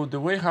 So the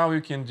way how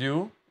you can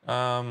do,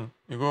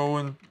 you go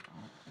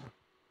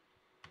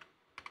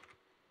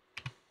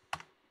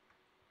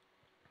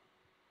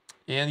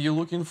and you're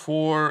looking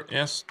for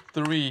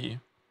S3,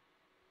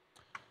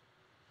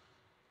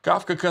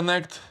 Kafka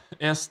Connect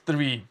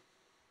S3.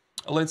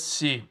 Let's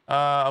see,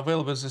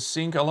 available as a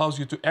sync, allows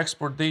you to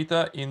export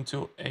data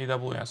into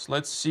AWS.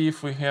 Let's see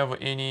if we have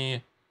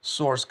any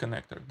source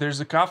connector. There's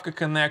a Kafka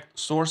Connect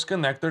source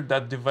connector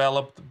that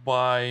developed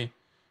by,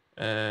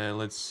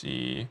 let's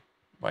see,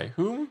 by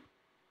whom?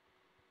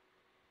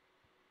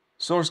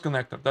 Source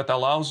connector that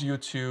allows you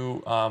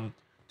to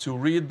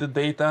read the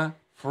data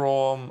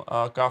from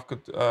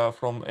Kafka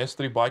from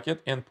S3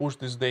 bucket and push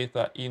this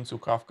data into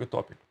Kafka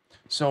topic.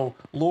 So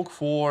look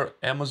for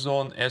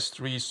Amazon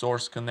S3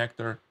 source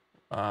connector,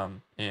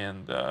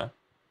 and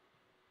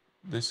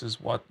this is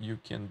what you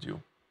can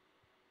do.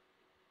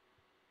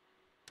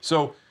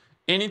 So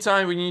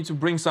anytime we need to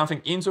bring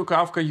something into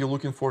Kafka, you're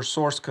looking for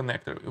source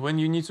connector. When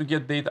you need to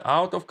get data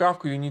out of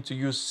Kafka, you need to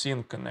use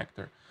sync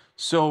connector.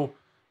 So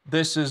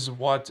this is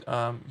what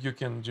you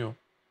can do.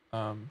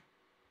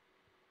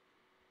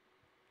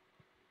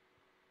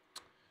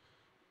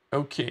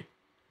 Okay.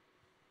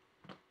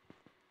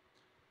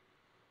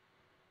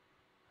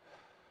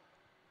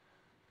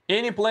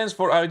 Any plans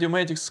for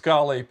automatic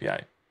Scala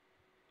API?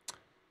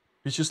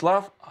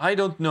 Vyacheslav, I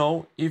don't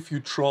know if you're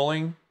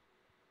trolling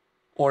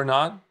or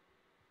not,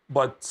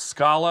 but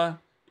Scala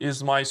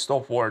is my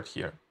stop word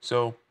here.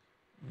 So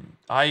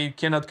I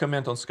cannot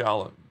comment on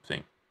Scala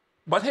thing.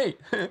 But hey,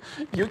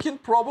 you can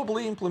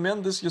probably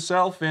implement this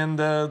yourself and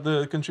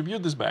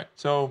contribute this back.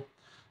 So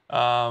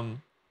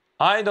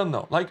I don't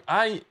know. Like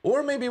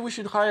or maybe we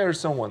should hire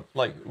someone.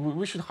 Like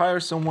we should hire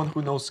someone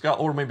who knows Scala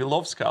or maybe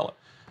loves Scala.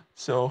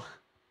 So,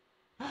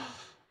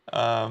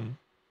 no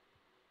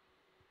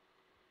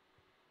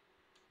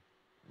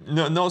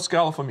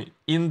Scala for me.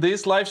 In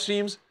these live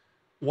streams,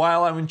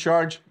 while I'm in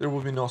charge, there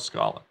will be no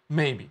Scala.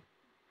 Maybe.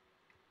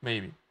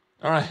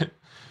 All right.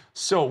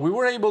 So we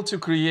were able to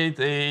create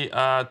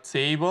a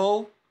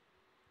table,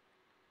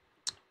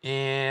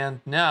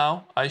 and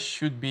now I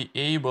should be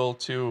able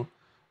to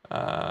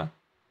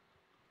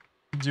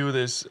do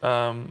this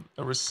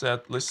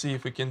reset. Let's see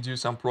if we can do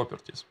some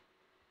properties.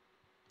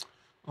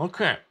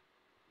 Okay.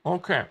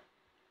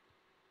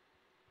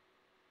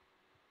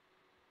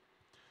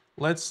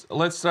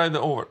 Let's try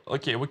the over.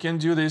 Okay, we can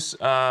do this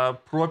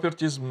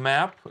properties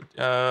map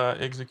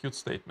execute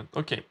statement.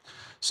 Okay,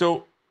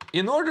 so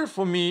in order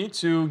for me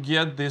to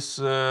get this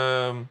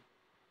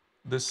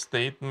this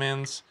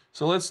statements,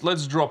 so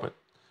let's drop it.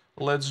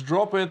 Let's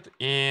drop it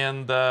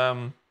and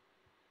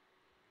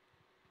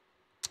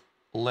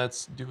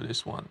let's do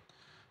this one.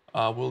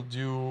 We'll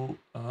do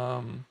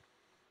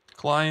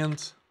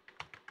client.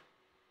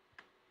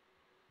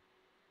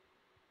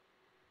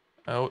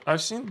 Oh,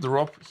 I've seen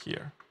drop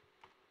here.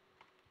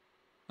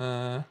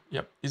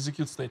 Yep,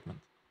 execute statement.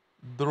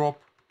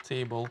 Drop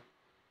table.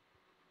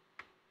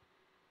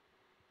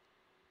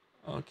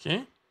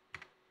 Okay.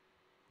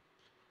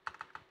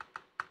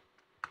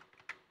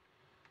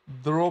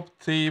 Drop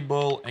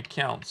table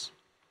accounts.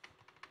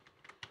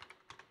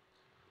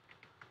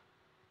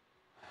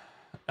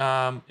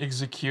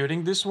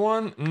 Executing this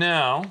one.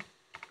 Now,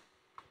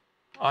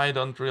 I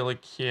don't really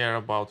care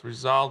about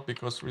result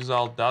because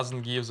result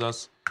doesn't give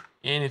us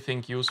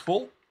anything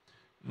useful.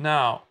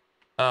 Now,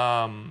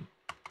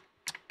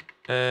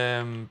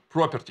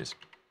 properties.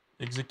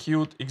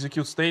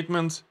 Execute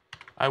statement.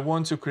 I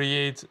want to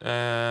create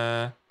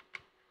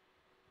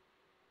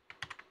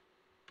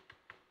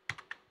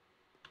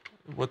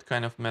what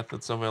kind of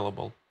methods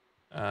available?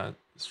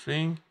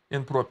 String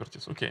in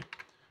properties. Okay,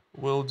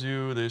 we'll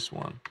do this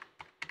one.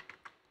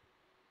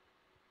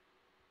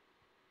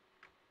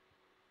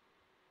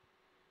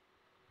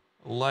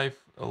 Live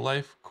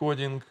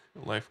coding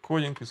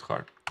is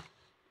hard.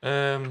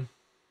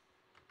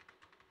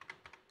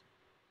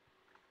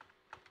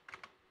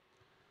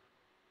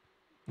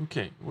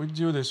 Okay, we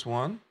do this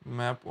one,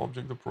 map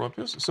object the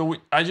properties. So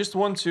I just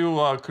want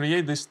to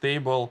create this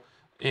table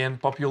and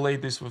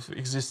populate this with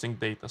existing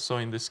data. So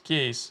in this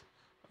case,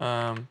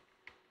 oh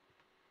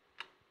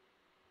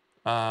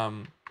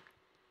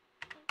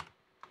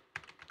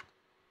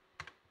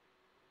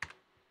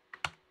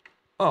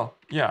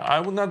yeah,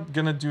 I'm not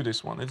gonna do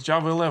this one. It's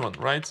Java 11,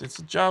 right?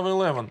 It's Java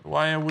 11.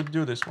 Why I would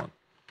do this one?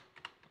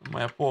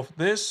 Map off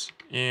this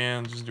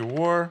and just do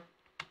war.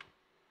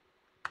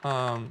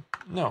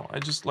 No, I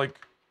just like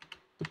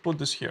to put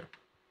this here.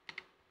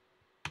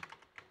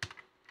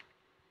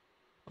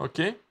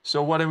 Okay,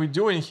 so what are we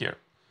doing here?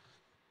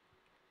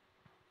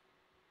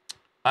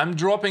 I'm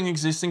dropping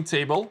existing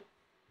table.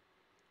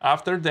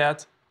 After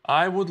that,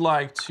 I would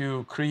like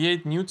to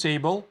create new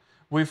table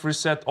with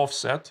reset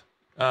offset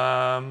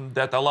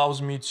that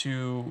allows me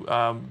to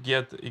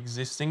get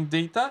existing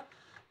data.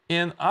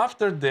 And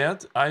after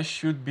that, I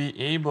should be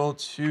able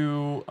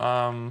to,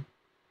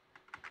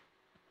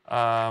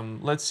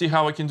 let's see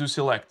how I can do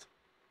select.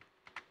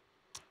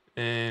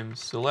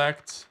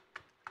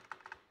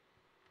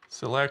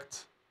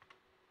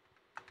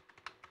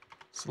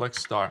 Select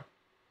star.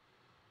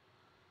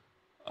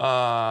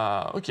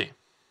 Okay.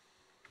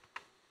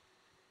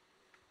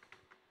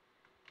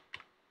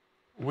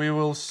 We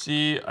will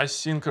see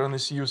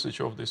asynchronous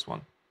usage of this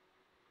one.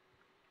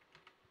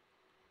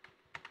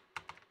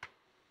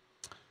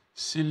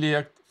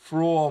 Select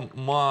from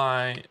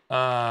my,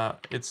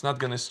 it's not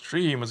gonna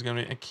stream, it's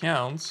gonna be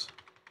accounts.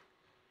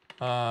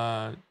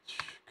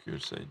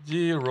 Course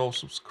ID, row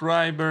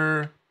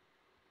subscriber.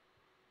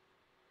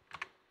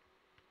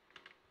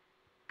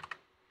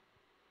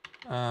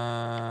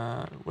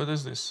 What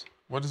is this?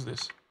 What is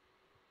this?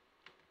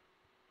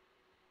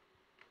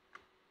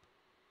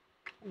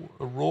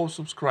 A row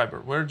subscriber.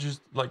 Where just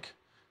like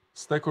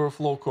Stack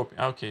Overflow copy.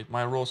 Okay,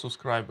 my row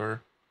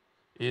subscriber.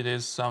 It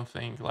is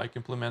something like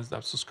implements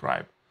that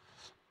subscribe.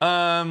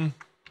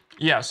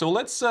 Yeah. So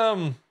let's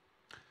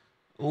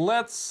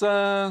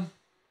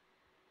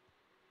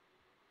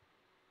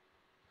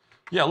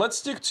yeah, let's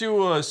stick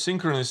to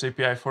synchronous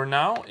API for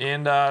now,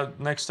 and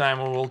next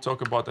time we will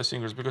talk about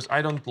asynchronous because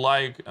I don't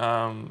like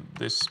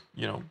this,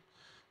 you know,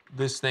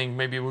 this thing.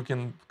 Maybe we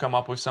can come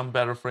up with some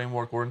better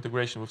framework or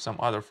integration with some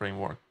other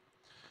framework.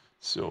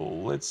 So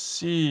let's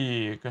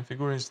see,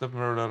 configuring stuff.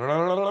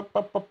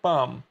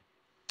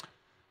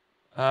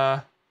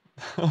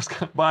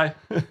 Bye.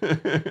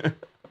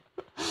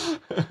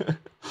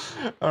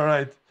 All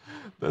right,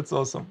 that's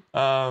awesome.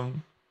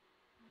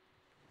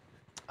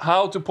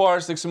 How to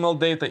parse XML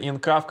data in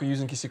Kafka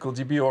using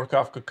ksqlDB or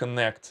Kafka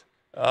Connect?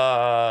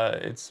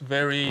 It's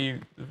very,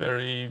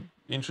 very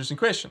interesting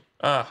question.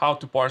 How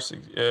to parse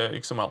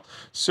XML.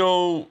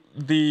 So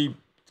the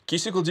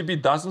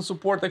ksqlDB doesn't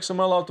support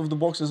XML out of the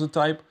box as a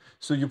type,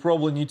 so you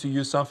probably need to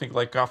use something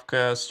like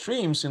Kafka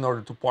Streams in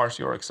order to parse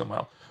your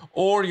XML,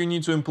 or you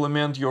need to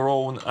implement your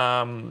own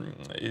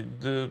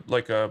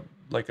like a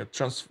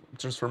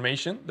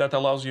transformation that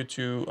allows you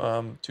to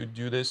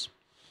do this.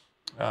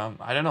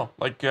 I don't know.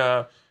 Like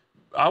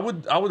I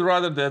would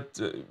rather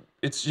that.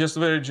 It's just a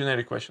very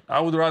generic question.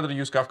 I would rather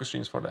use Kafka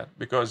Streams for that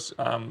because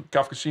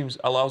Kafka Streams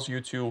allows you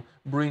to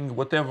bring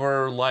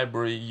whatever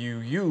library you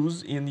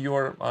use in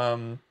your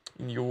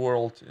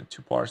world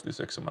to parse this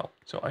XML.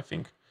 So I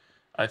think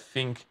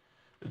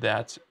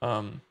that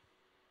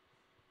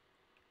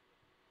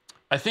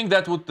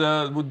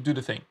would do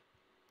the thing.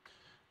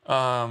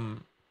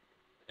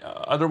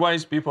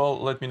 Otherwise, people,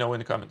 let me know in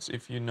the comments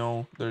if you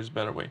know there's a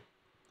better way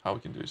how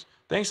we can do this.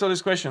 Thanks for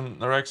this question,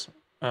 Rex.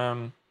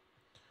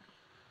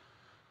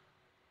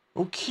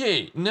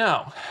 Okay,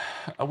 now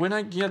when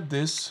I get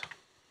this,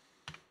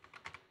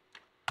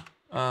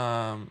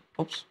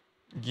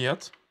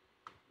 get,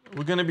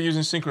 we're gonna be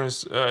using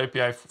synchronous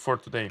API for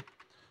today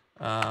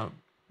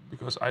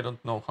because I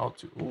don't know how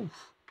to.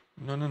 Oof,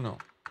 no.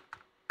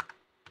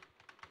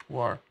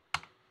 War.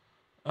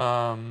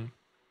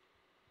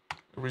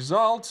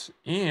 Result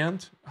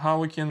and how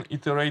we can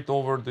iterate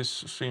over this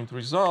streamed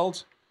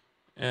result.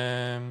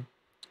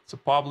 It's a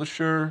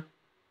publisher.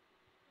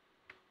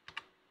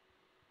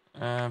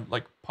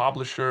 Like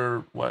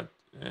publisher, what?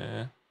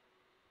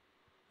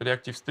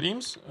 Reactive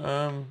streams.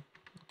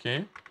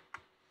 Okay.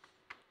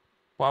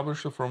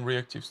 Publisher from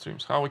reactive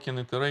streams. How we can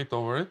iterate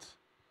over it?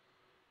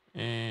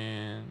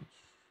 And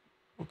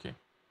okay.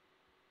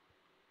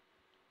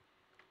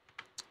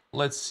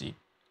 Let's see.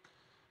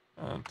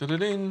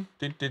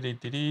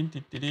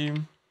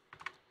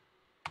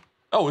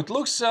 Oh, it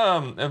looks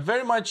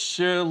very much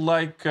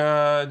like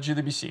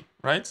JDBC,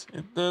 right?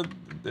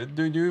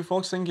 Do you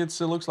folks think it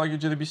looks like a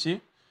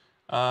JDBC?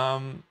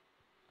 All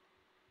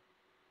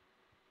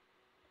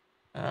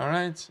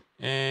right.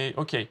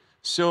 Okay.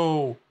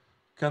 So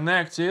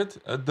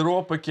connected,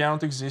 drop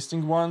account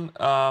existing one.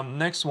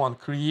 Next one,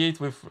 create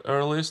with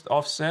earliest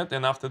offset,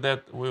 and after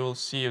that we will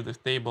see if the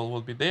table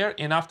will be there.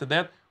 And after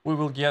that we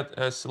will get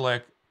a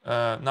select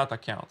not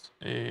account,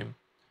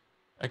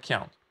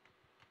 account.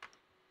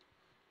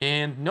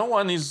 And no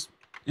one is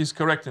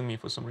correcting me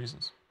for some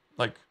reasons.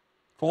 Like,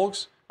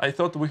 folks, I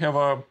thought we have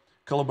a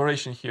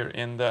collaboration here,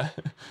 and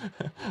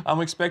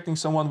I'm expecting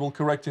someone will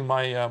correct in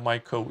my my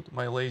code,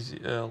 my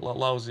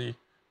lousy.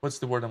 What's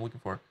the word I'm looking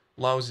for?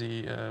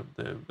 Lousy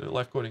the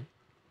live coding.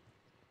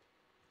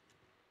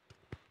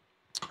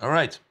 All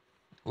right,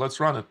 let's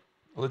run it.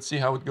 Let's see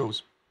how it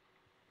goes.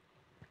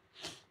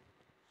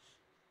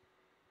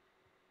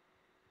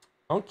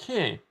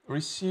 Okay,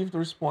 received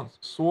response,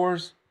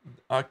 source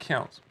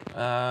account.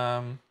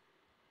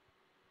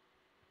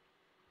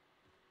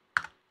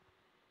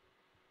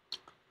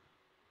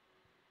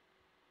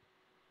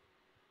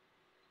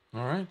 All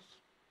right.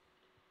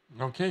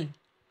 Okay.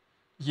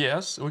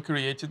 Yes, we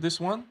created this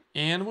one,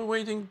 and we're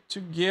waiting to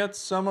get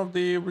some of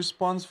the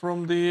response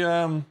from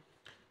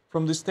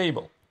this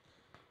table.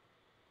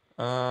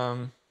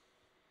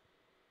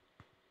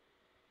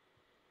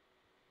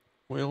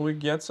 Will we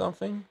get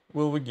something?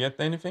 Will we get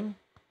anything?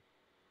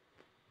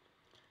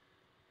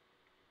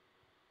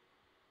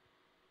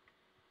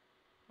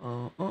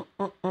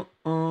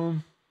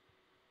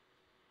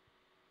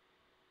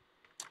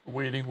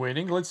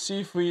 Waiting. Let's see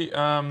if we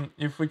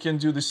can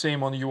do the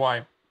same on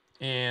UI,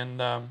 and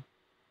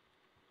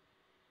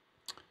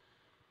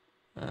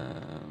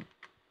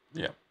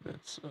yeah,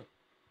 that's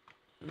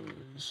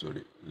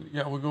sorry.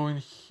 Yeah, we're going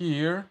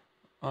here.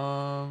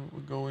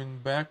 We're going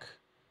back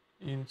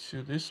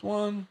into this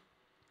one.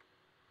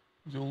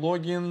 Do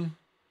login.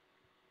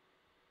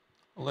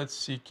 Let's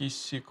see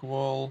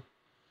ksql.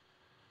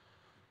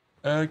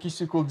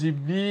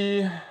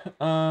 ksqlDB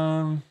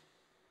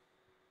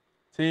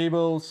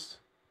tables,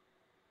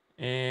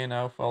 and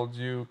if I'll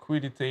do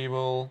query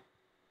table,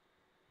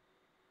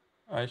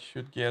 I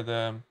should get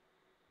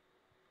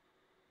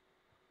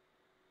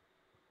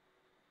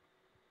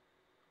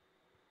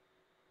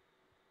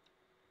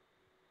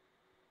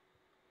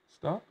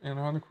stop and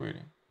run the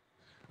query.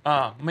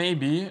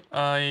 Maybe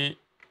I.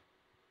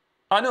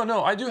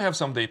 No, I do have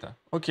some data.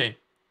 Okay.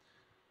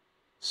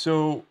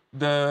 So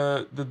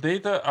the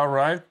data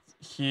arrived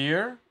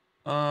here,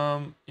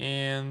 and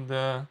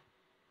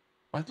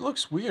it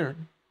looks weird.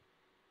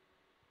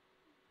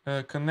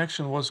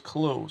 Connection was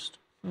closed.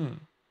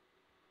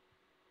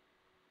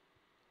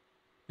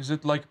 Is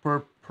it like per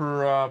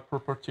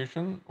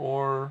partition,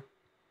 or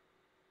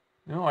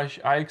no?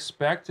 I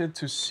expected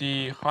to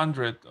see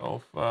 100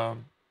 of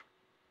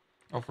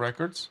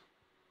records.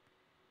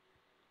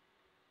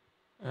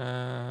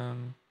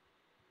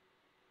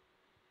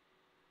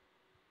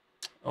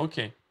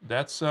 Okay,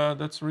 that's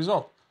the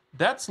result.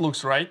 That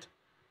looks right.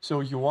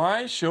 So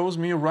UI shows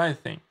me right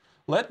thing.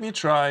 Let me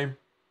try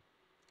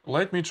to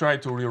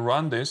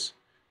rerun this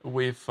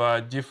with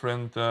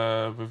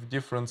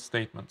different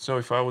statements. So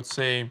if I would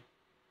say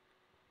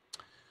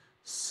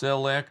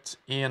select,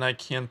 and I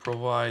can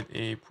provide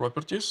a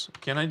properties.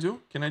 Can I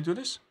do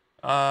this?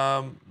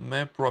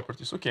 Map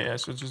properties. Okay, I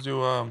should just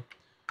do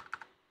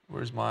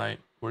where's my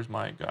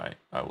guy?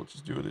 I will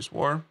just do this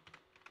war.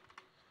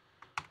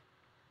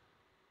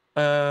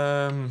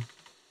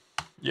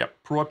 Yeah,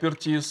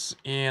 properties,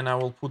 and I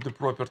will put the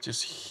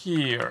properties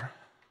here.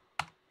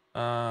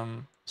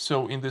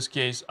 So in this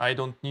case, I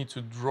don't need to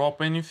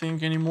drop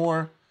anything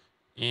anymore,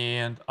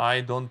 and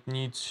I don't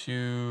need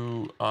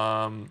to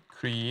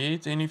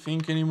create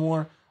anything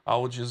anymore. I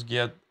will just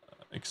get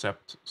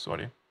except,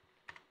 sorry.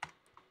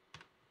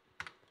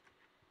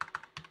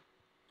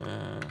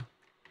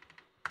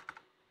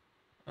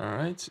 All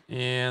right,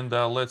 and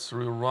let's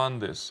rerun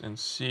this and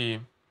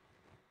see.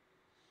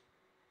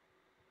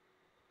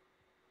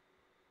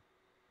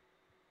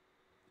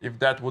 If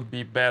that would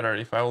be better,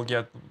 if I will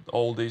get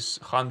all these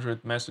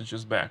 100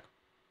 messages back.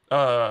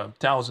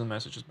 1,000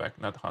 messages back,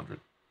 not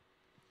 100.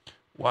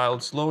 While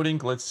it's loading,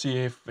 let's see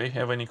if they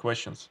have any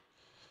questions.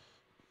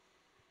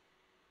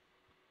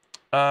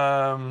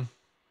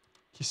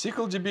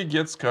 ksqlDB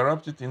gets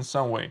corrupted in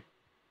some way.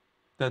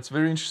 That's a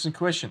very interesting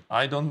question.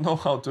 I don't know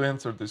how to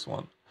answer this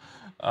one.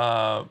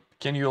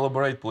 Can you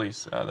elaborate,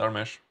 please,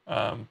 Dharmesh?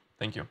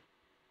 Thank you.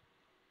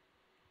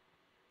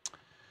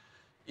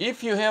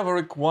 If you have a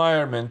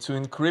requirement to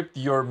encrypt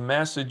your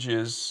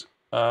messages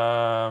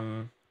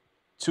to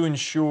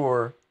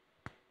ensure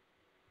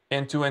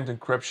end-to-end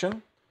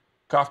encryption,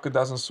 Kafka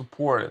doesn't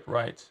support it,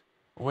 right?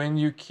 When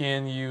you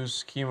can use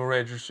schema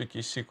registry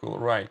ksql,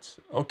 right?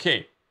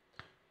 Okay.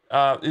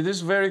 It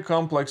is a very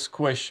complex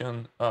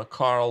question,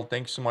 Carl.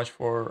 Thank you so much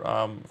for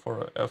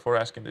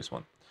asking this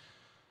one.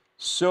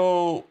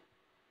 So,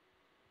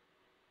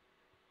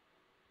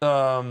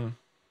 couple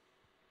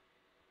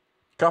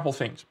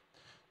things.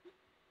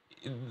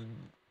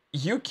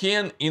 You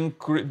can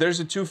encrypt.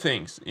 There's two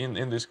things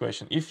in this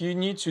question. If you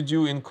need to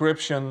do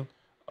encryption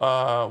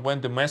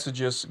when the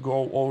messages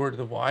go over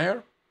the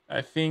wire,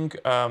 I think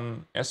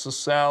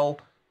SSL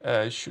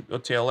or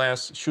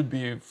TLS should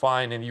be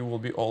fine, and you will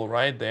be all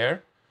right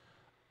there.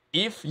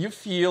 If you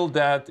feel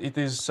that it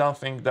is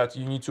something that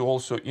you need to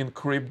also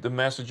encrypt the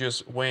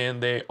messages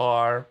when they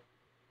are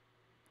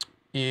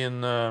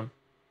in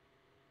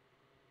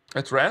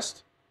at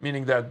rest,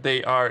 meaning that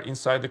they are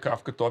inside the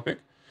Kafka topic,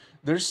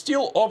 there's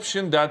still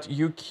option that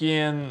you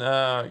can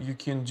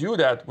do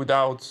that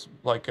without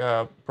like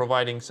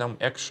providing some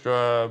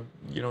extra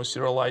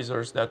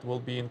serializers that will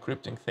be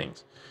encrypting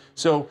things.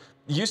 So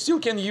you still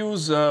can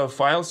use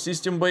file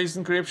system based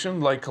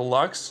encryption like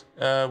LUKS,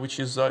 which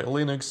is a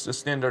Linux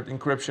standard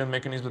encryption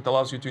mechanism that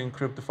allows you to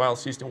encrypt the file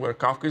system where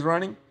Kafka is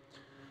running,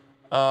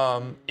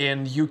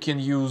 and you can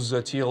use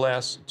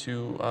TLS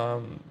to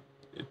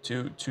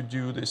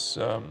do this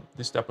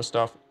this type of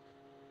stuff.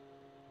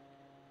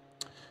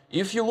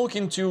 If you look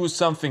into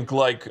something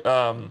like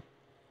how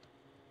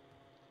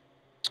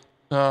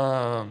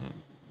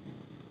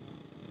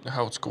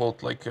it's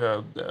called, like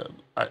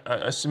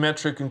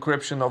asymmetric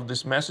encryption of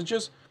these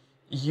messages,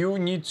 you're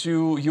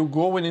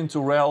going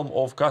into realm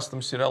of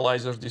custom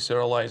serializers,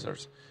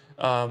 deserializers.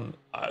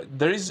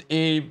 There is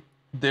a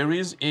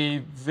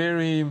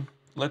very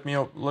let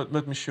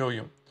me show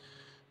you.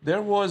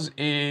 There was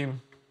a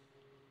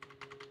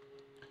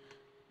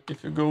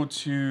if you go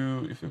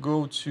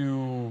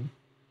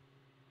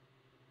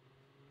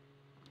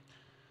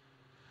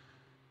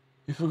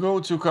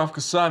to Kafka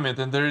Summit,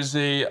 and there is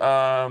a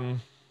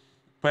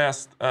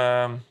past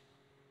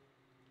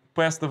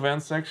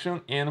event section,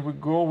 and we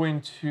go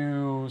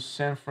into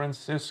San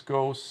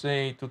Francisco,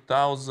 say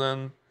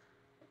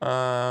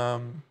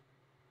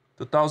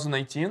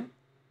 2018,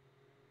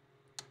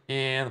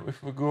 and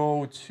if we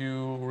go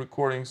to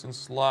recordings and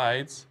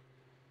slides,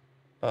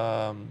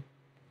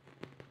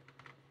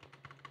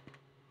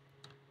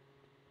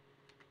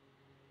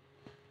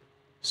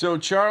 so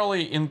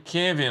Charlie and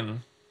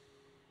Kevin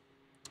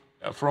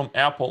from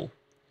Apple,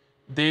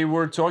 they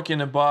were talking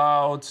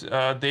about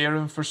their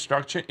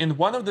infrastructure, and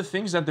one of the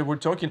things that they were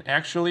talking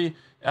actually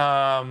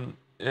the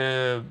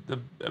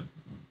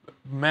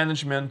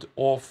management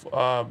of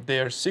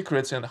their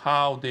secrets and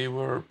how they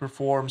were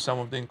perform some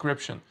of the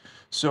encryption.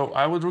 So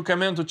I would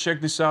recommend to check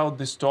this out,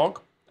 this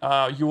talk.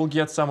 You will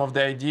get some of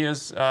the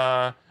ideas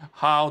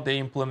how they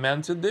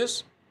implemented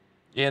this,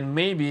 and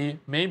maybe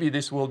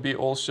this will be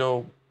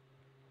also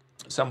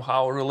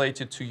somehow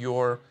related to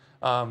your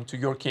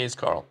case,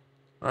 Carl.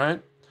 All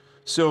right,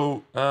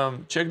 so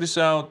check this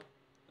out.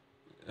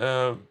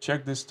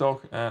 Check this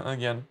talk.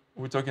 Again,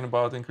 we're talking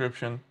about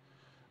encryption,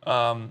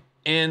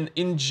 and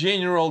in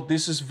general,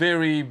 this is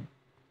very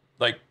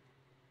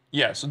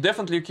yeah. So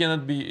definitely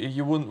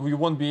you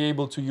won't be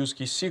able to use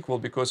ksql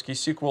because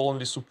ksql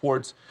only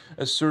supports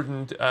a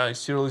certain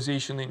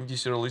serialization and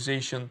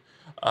deserialization,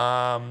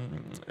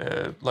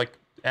 like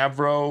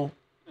Avro,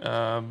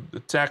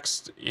 the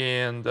text,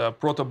 and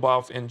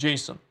protobuf and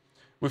JSON.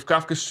 With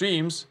Kafka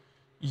Streams,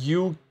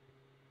 you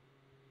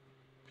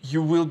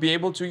will be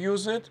able to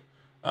use it,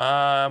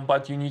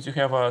 but you need to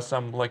have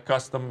some like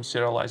custom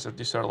serializer,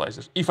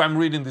 deserializers, if I'm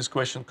reading this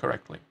question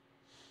correctly.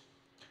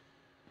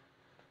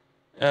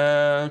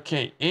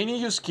 Okay, any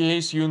use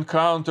case you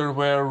encounter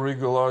where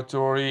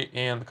regulatory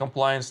and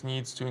compliance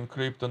needs to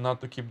encrypt or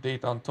not to keep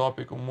data on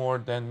topic or more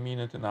than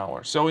minute an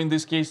hour. So in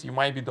this case, you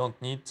maybe don't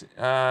need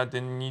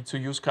to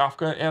use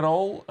Kafka at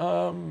all,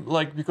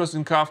 like because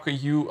in Kafka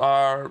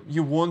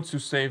you want to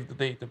save the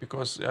data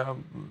because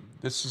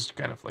this is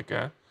kind of like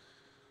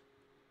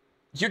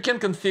you can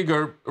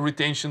configure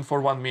retention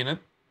for 1 minute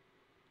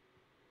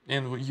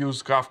and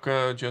use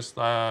Kafka just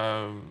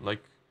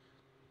like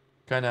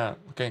kind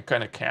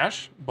of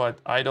cache, but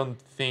I don't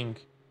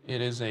think it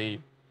is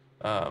it's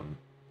a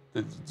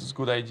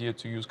good idea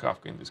to use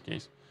Kafka in this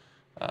case.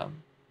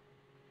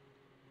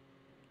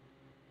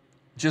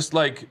 Just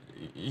like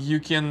you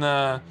can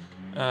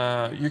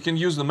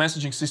use the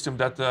messaging system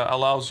that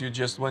allows you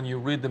just when you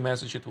read the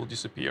message it will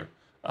disappear,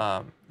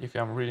 if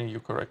I'm reading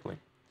you correctly.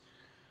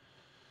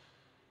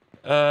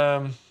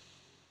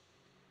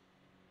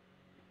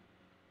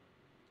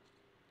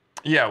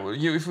 Yeah,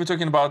 if we're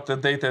talking about the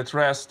data at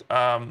rest,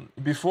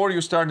 before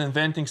you start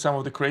inventing some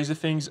of the crazy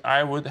things,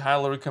 I would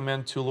highly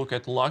recommend to look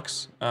at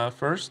Lux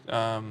first.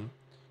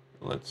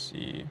 Let's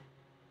see.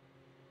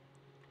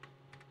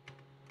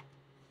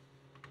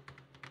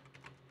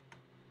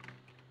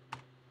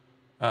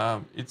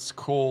 It's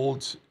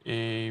called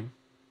a...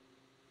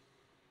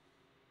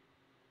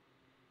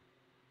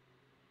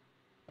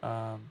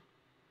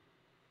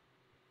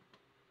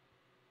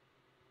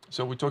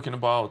 so we're talking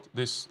about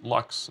this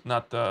Lux,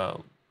 not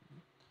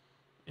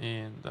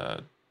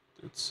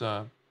it's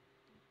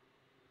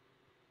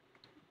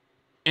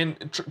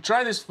and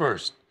try this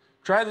first.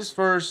 Try this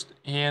first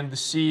and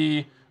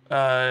see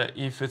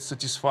if it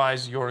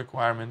satisfies your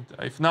requirement.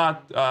 If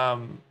not,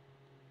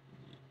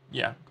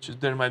 yeah,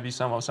 there might be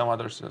some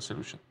other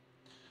solution.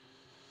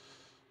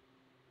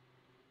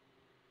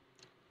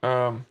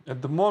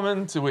 At the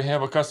moment, we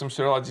have a custom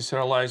serialized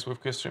deserialized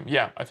with QStream.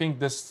 Yeah, I think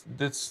that's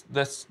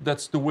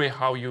the way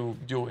how you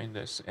do in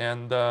this.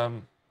 And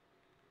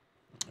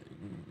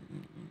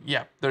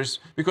yeah,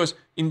 because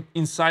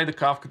inside the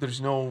Kafka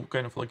there's no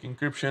kind of like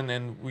encryption,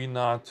 and we're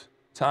not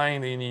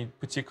tying any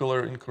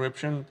particular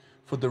encryption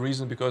for the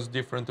reason because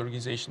different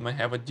organizations might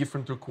have a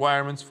different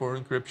requirements for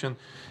encryption,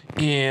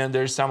 and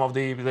there's some of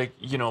the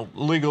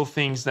legal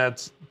things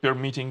that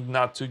permitting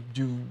not to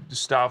do the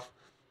stuff.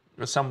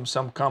 Some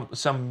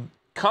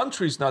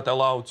countries not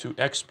allowed to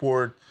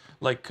export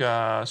like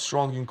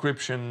strong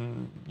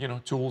encryption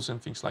tools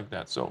and things like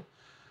that. So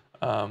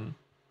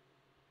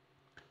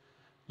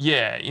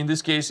yeah, in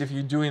this case, if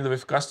you're doing it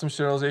with custom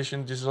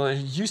serialization,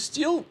 you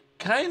still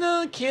kind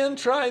of can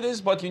try this,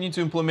 but you need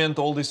to implement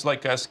all this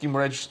like scheme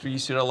registry,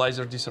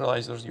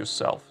 deserializers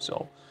yourself.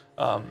 So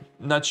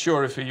not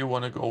sure if you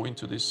want to go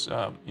into this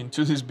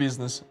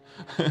business,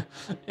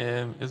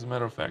 as a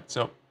matter of fact.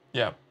 So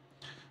yeah,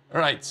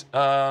 all right.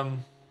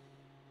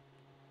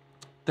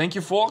 Thank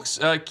you, folks.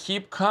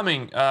 Keep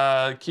coming.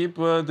 Keep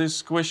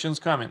these questions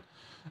coming.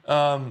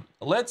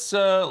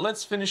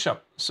 Let's finish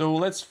up. So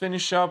let's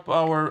finish up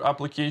our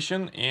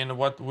application and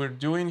what we're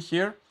doing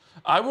here.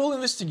 I will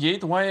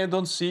investigate why I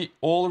don't see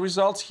all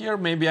results here.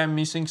 Maybe I'm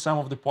missing some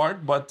of the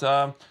part, but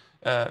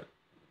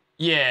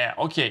yeah,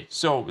 okay.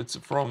 So it's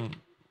from,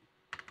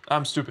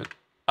 I'm stupid.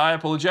 I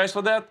apologize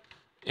for that.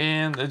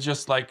 And it's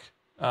just like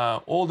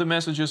all the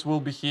messages will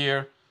be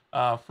here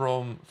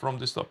from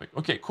this topic.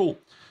 Okay, cool.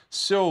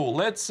 So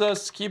let's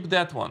skip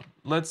that one.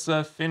 Let's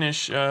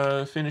finish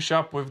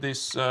up with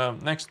this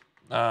next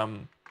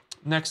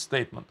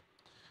statement.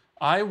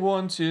 I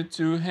wanted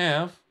to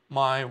have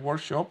my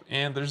workshop,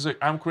 and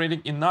I'm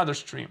creating another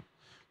stream.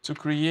 To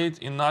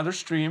create another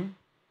stream,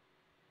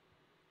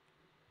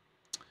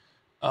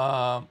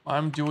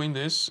 I'm doing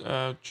this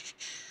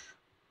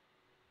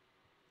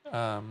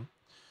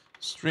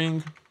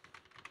string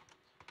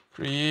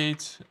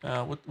create.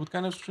 What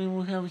kind of stream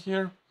we have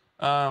here?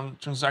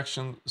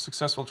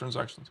 Successful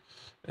transactions.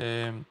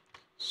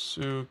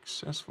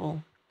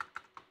 Successful.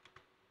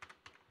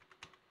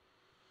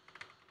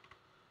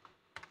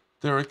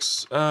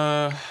 Derek's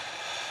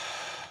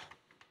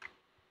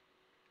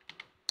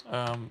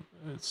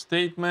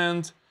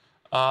statement.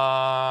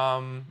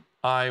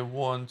 I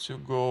want to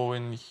go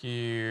in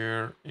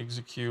here,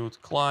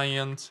 execute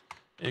client,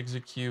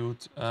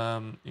 execute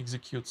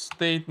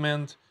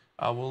statement.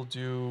 I will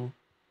do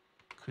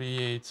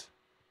create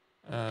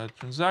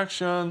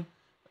transaction.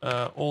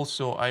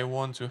 Also, I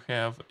want to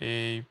have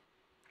a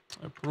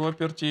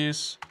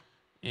properties,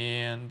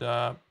 and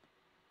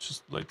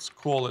just let's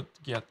call it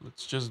get.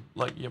 Let's just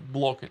like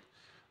block it,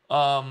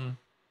 and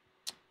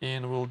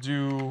we'll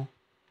do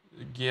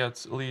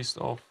get list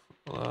of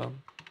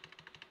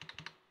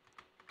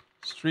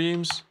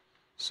streams.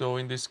 So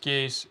in this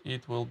case,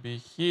 it will be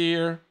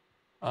here.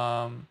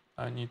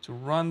 I need to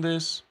run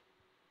this.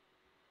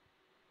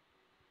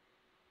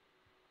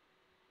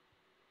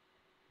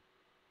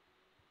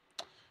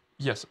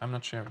 Yes, I'm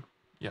not sharing.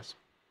 Yes,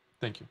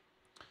 thank you.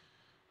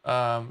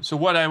 So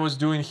what I was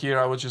doing here,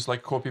 I was just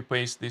like copy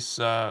paste this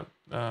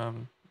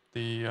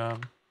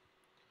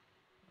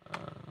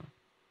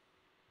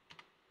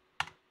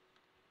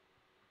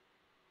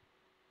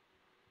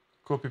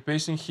copy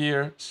pasting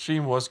here.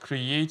 Stream was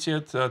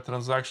created,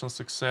 transaction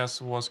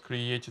success was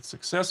created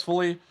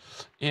successfully.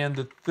 And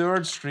the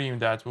third stream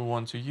that we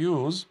want to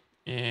use,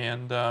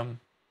 and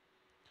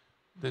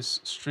this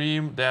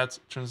stream, that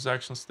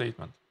transaction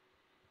statement.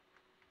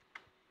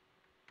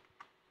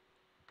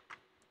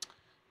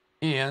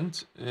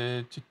 And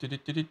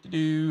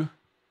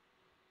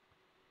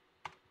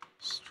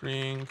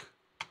string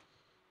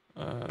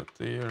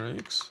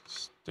TRX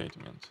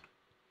statement.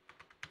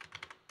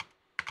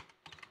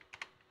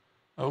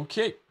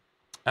 Okay,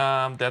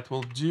 that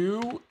will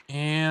do.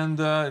 And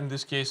in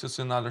this case, it's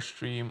another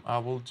stream. I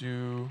will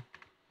do.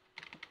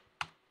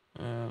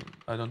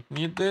 I don't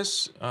need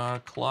this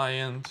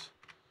client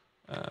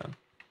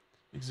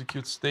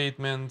execute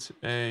statement,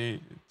 a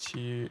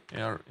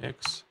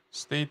TRX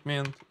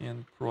statement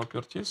and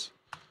properties,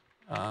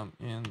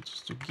 and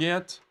just to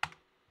get.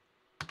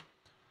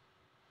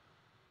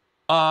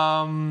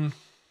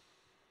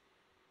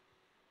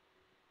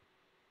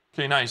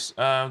 Okay, nice.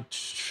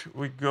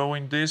 We go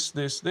in this.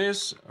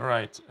 All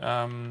right.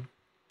 And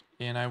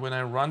when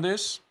I run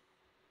this,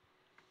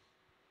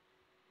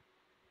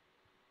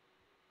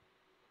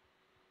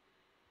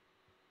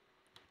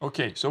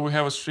 okay, so we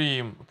have a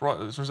stream,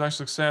 transaction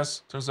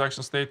success,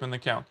 transaction statement,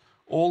 account.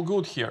 All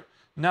good here.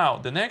 Now,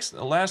 the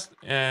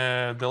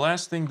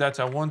last thing that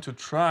I want to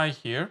try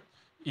here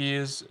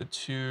is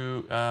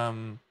to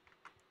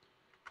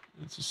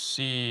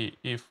see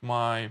if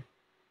my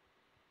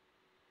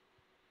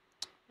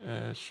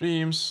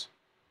streams,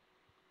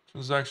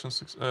 transaction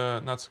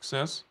not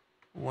success.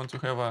 We want to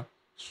have a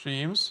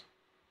streams.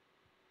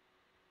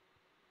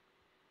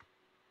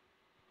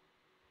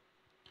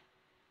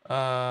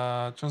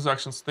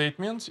 Transaction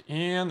statement,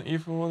 and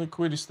if we want a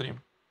query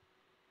stream.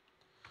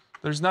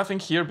 There's nothing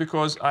here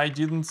because I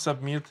didn't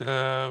submit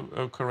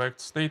a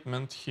correct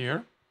statement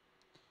here.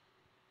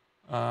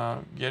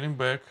 Getting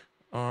back,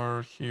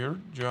 or here,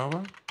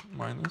 Java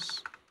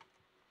minus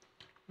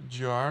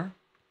jar.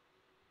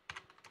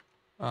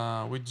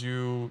 We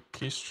do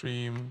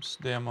keystreams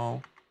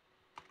demo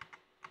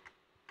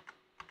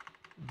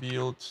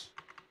build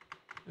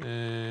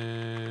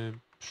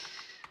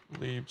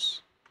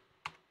libs.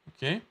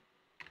 Okay.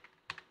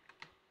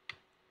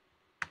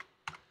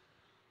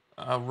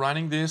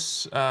 Running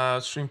this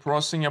stream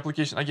processing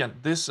application. Again,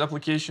 this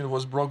application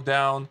was broke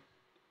down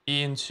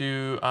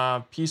into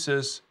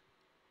pieces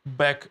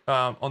back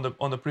on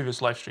the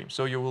previous live stream,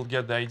 so you will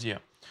get the idea.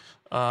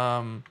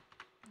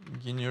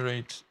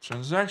 Generate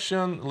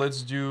transaction.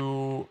 Let's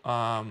do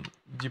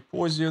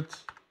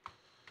deposit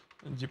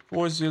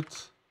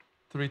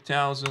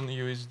 3,000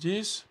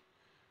 USDs.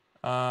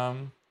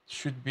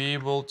 Should be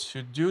able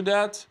to do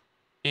that.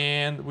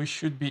 And we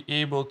should be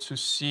able to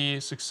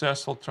see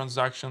successful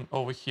transaction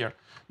over here.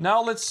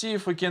 Now let's see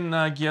if we can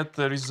get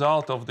the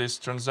result of this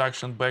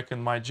transaction back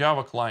in my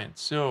Java client.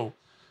 So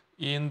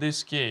in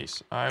this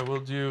case, I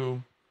will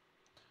do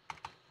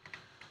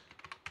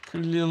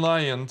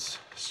client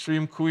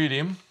stream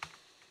query.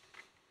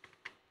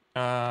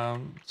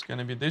 It's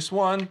gonna be this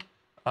one.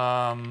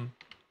 And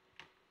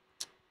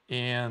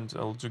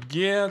I'll do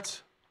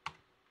get.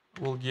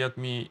 Will get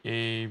me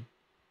a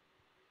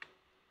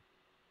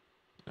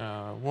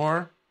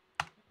var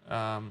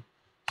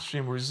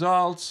stream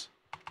results,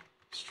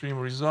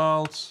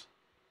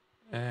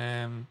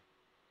 and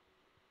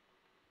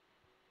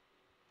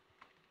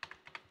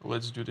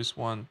let's do this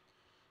one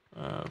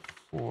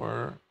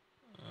for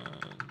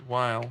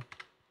while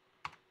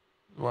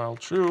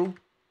true.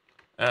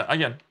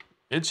 Again,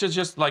 it's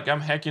just like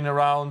I'm hacking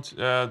around.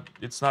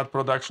 It's not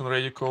production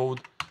ready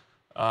code.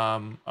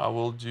 I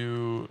will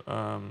do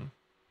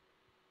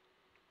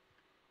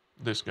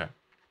this guy.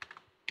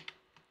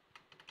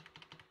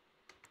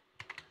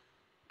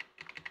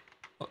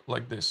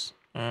 Like this,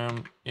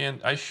 and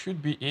I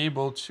should be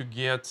able to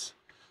get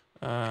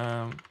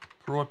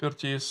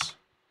properties.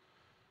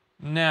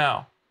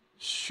 Now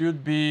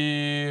should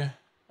be,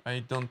 I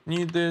don't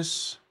need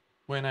this.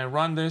 When I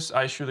run this,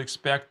 I should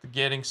expect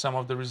getting some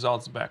of the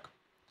results back.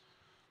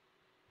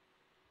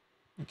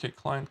 Okay,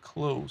 client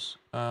close.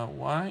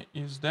 Why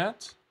is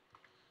that?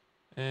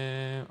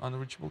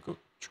 Unreachable code.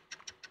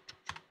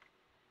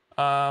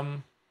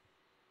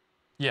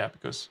 Yeah,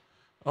 because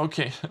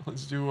okay,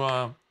 let's do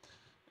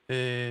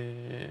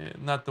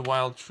not the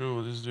while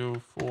true. Let's do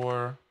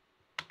for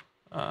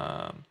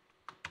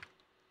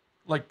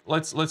like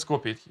let's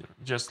copy it here.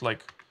 Just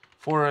like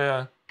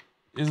for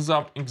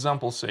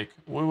example's sake,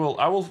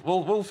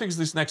 we'll fix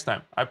this next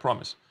time. I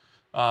promise.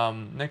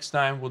 Next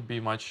time would be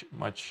much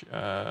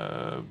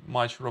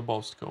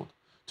robust code.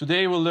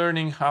 Today we're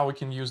learning how we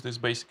can use this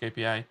basic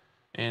API,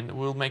 and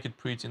we'll make it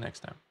pretty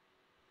next time.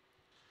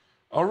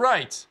 All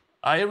right,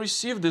 I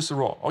received this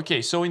raw.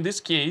 Okay, so in this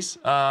case,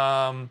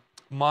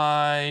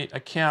 my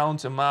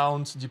account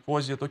amount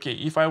deposit. Okay,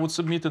 if I would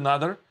submit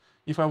another,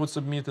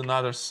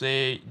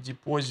 say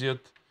deposit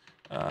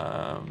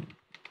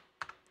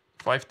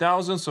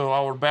 5,000, so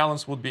our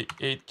balance would be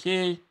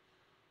 8K.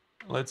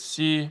 Let's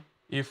see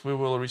if we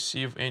will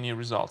receive any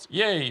results.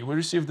 Yay, we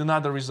received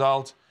another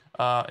result,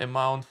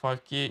 amount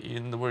 5K,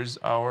 and where's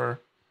our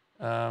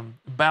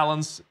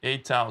balance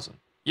 8,000.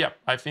 Yeah,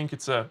 I think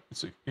it's a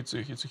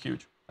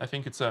huge. I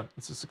think it's a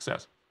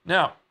success.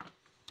 Now,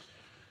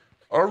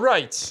 all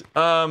right.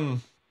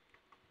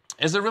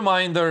 As a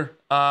reminder,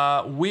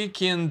 we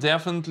can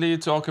definitely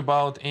talk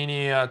about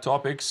any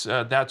topics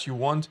that you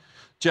want.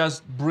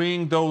 Just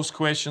bring those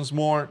questions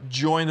more.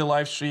 Join the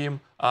live stream.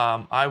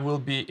 I will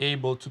be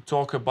able to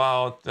talk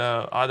about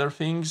other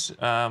things.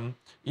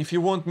 If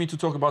you want me to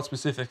talk about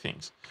specific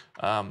things,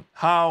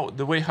 how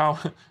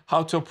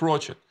to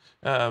approach it.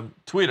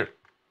 Twitter.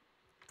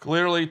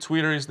 Clearly,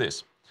 Twitter is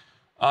this.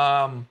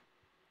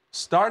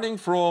 Starting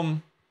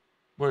from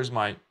where's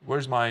my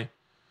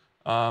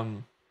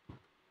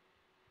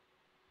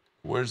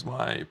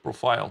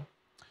profile?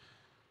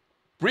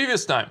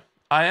 Previous time,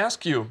 I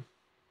asked you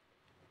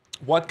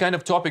what kind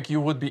of topic you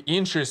would be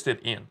interested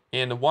in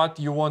and what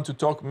you want to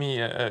talk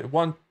me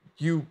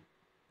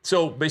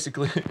so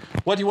basically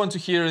what you want to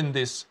hear in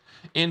this.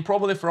 And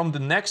probably from the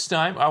next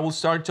time, I will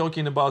start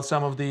talking about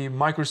some of the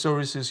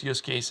microservices use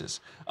cases.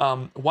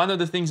 One of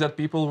the things that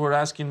people were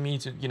asking me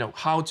to,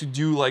 how to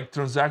do like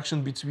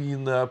transaction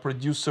between the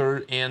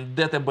producer and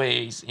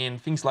database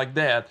and things like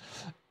that.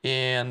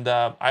 And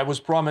I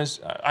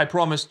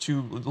promised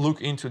to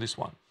look into this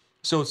one.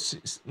 So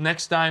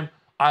next time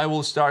I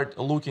will start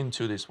looking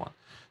into this one.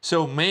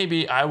 So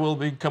maybe I will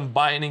be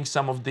combining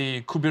some of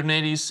the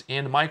Kubernetes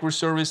and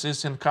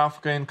microservices and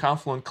Kafka and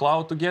Confluent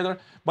Cloud together.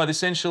 But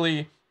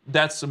essentially,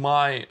 that's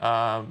my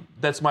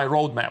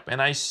roadmap.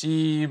 And I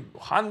see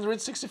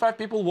 165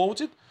 people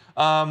voted.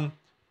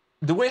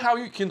 The way how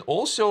you can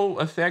also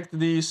affect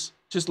this,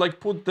 just like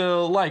put the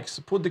likes,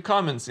 put the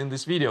comments in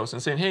these videos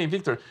and saying, hey,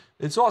 Victor,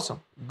 it's awesome.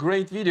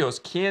 Great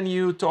videos. Can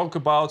you talk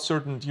about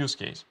certain use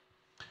case?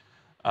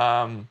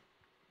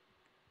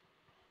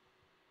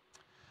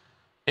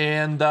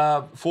 And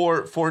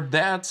for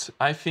that,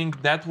 I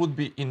think that would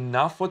be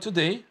enough for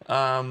today.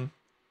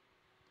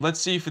 Let's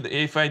see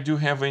if I do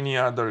have any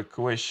other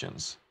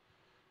questions.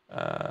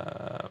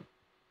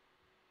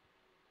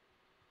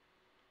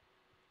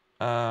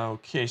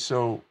 Okay,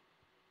 so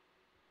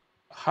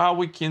how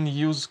we can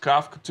use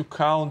Kafka to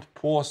count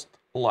post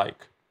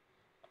like?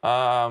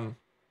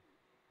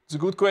 It's a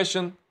good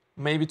question.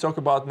 Maybe talk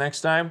about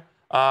next time.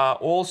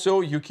 Also,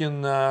 you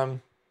can,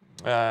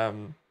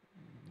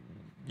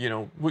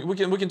 we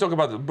can talk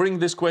about it. Bring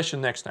this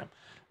question next time.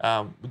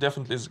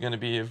 Definitely is going to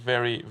be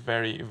very,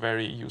 very,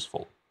 very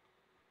useful.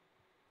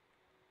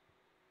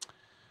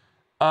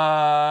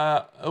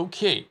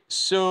 Okay,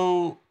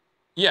 so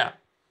yeah.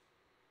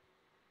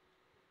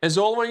 As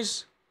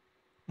always,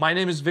 my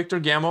name is Viktor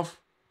Gamov,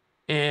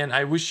 and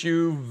I wish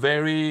you a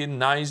very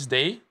nice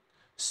day.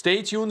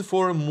 Stay tuned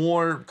for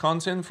more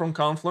content from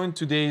Confluent.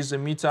 Today is a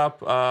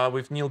meetup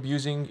with Neil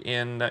Busing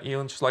and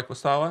Ilan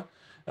Chislak-Lastava.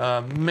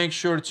 Make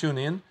sure to tune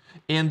in.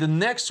 And the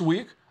next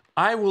week,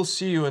 I will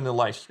see you in the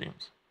live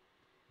streams.